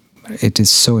just it is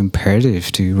so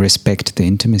imperative to respect the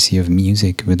intimacy of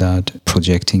music without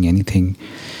projecting anything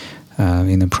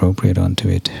inappropriate onto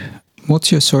it.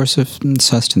 What's your source of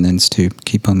sustenance to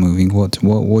keep on moving?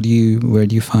 Where do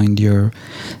you find your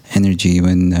energy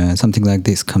when something like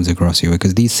this comes across you?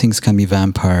 Because these things can be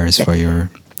vampires for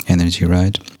your energy,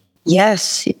 right?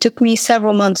 Yes, it took me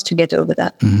several months to get over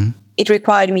that. It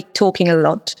required me talking a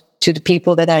lot to the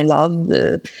people that I love,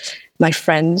 my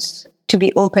friends, to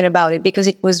be open about it, because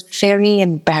it was very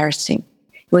embarrassing.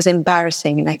 It was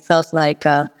embarrassing, and I felt like...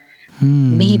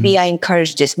 maybe I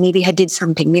encouraged this. Maybe I did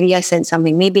something. Maybe I said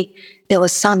something. Maybe there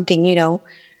was something,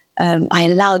 I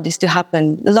allowed this to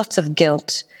happen. Lots of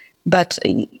guilt. But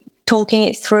talking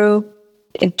it through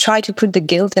and try to put the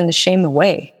guilt and the shame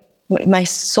away. My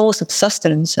source of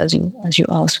sustenance, as you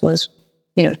asked, was,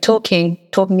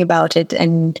 talking about it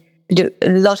and do a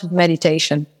lot of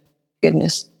meditation.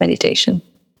 Goodness, meditation.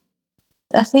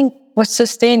 I think what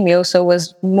sustained me also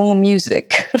was more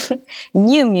music,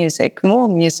 new music, more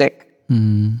music.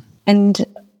 And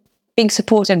being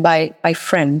supported by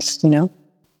friends,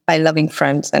 by loving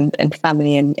friends and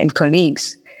family and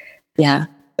colleagues. Yeah.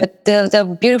 But there are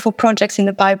beautiful projects in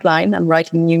the pipeline. I'm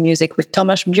writing new music with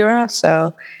Thomas Bura,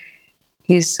 so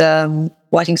he's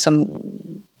writing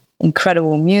some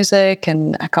incredible music,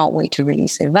 and I can't wait to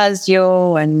release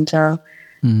Evasio and...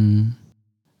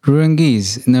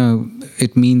 Rouhangeze,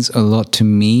 it means a lot to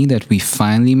me that we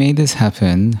finally made this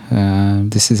happen. I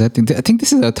think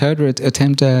this is our third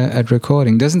attempt at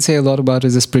recording. Doesn't say a lot about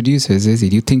us as producers, is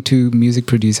it? You'd think two music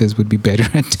producers would be better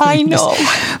at doing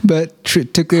this. But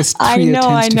took us three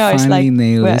attempts to finally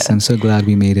nail this. I'm so glad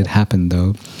we made it happen,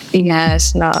 though.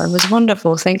 Yes, it was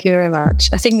wonderful. Thank you very much.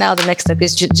 I think now the next step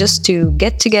is just to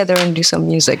get together and do some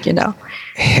music,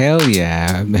 Hell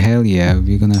yeah.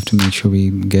 We're going to have to make sure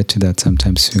we get to that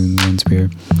sometime soon once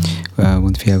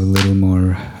we have a little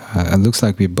more... it looks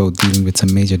like we're both dealing with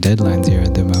some major deadlines here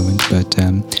at the moment, but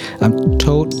I'm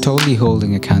totally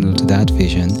holding a candle to that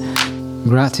vision.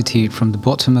 Gratitude from the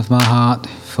bottom of my heart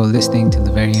for listening till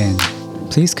the very end.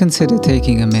 Please consider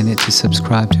taking a minute to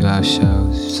subscribe to our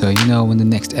show so you know when the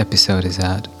next episode is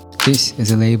out. This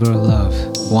is a labor of love,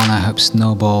 one I hope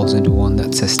snowballs into one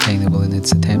that's sustainable in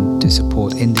its attempt to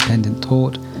support independent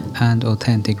thought and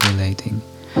authentic relating.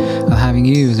 While having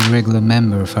you as a regular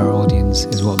member of our audience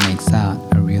is what makes that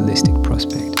a realistic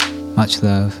prospect. Much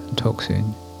love, and talk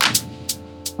soon.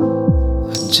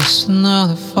 Just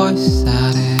another voice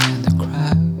out in the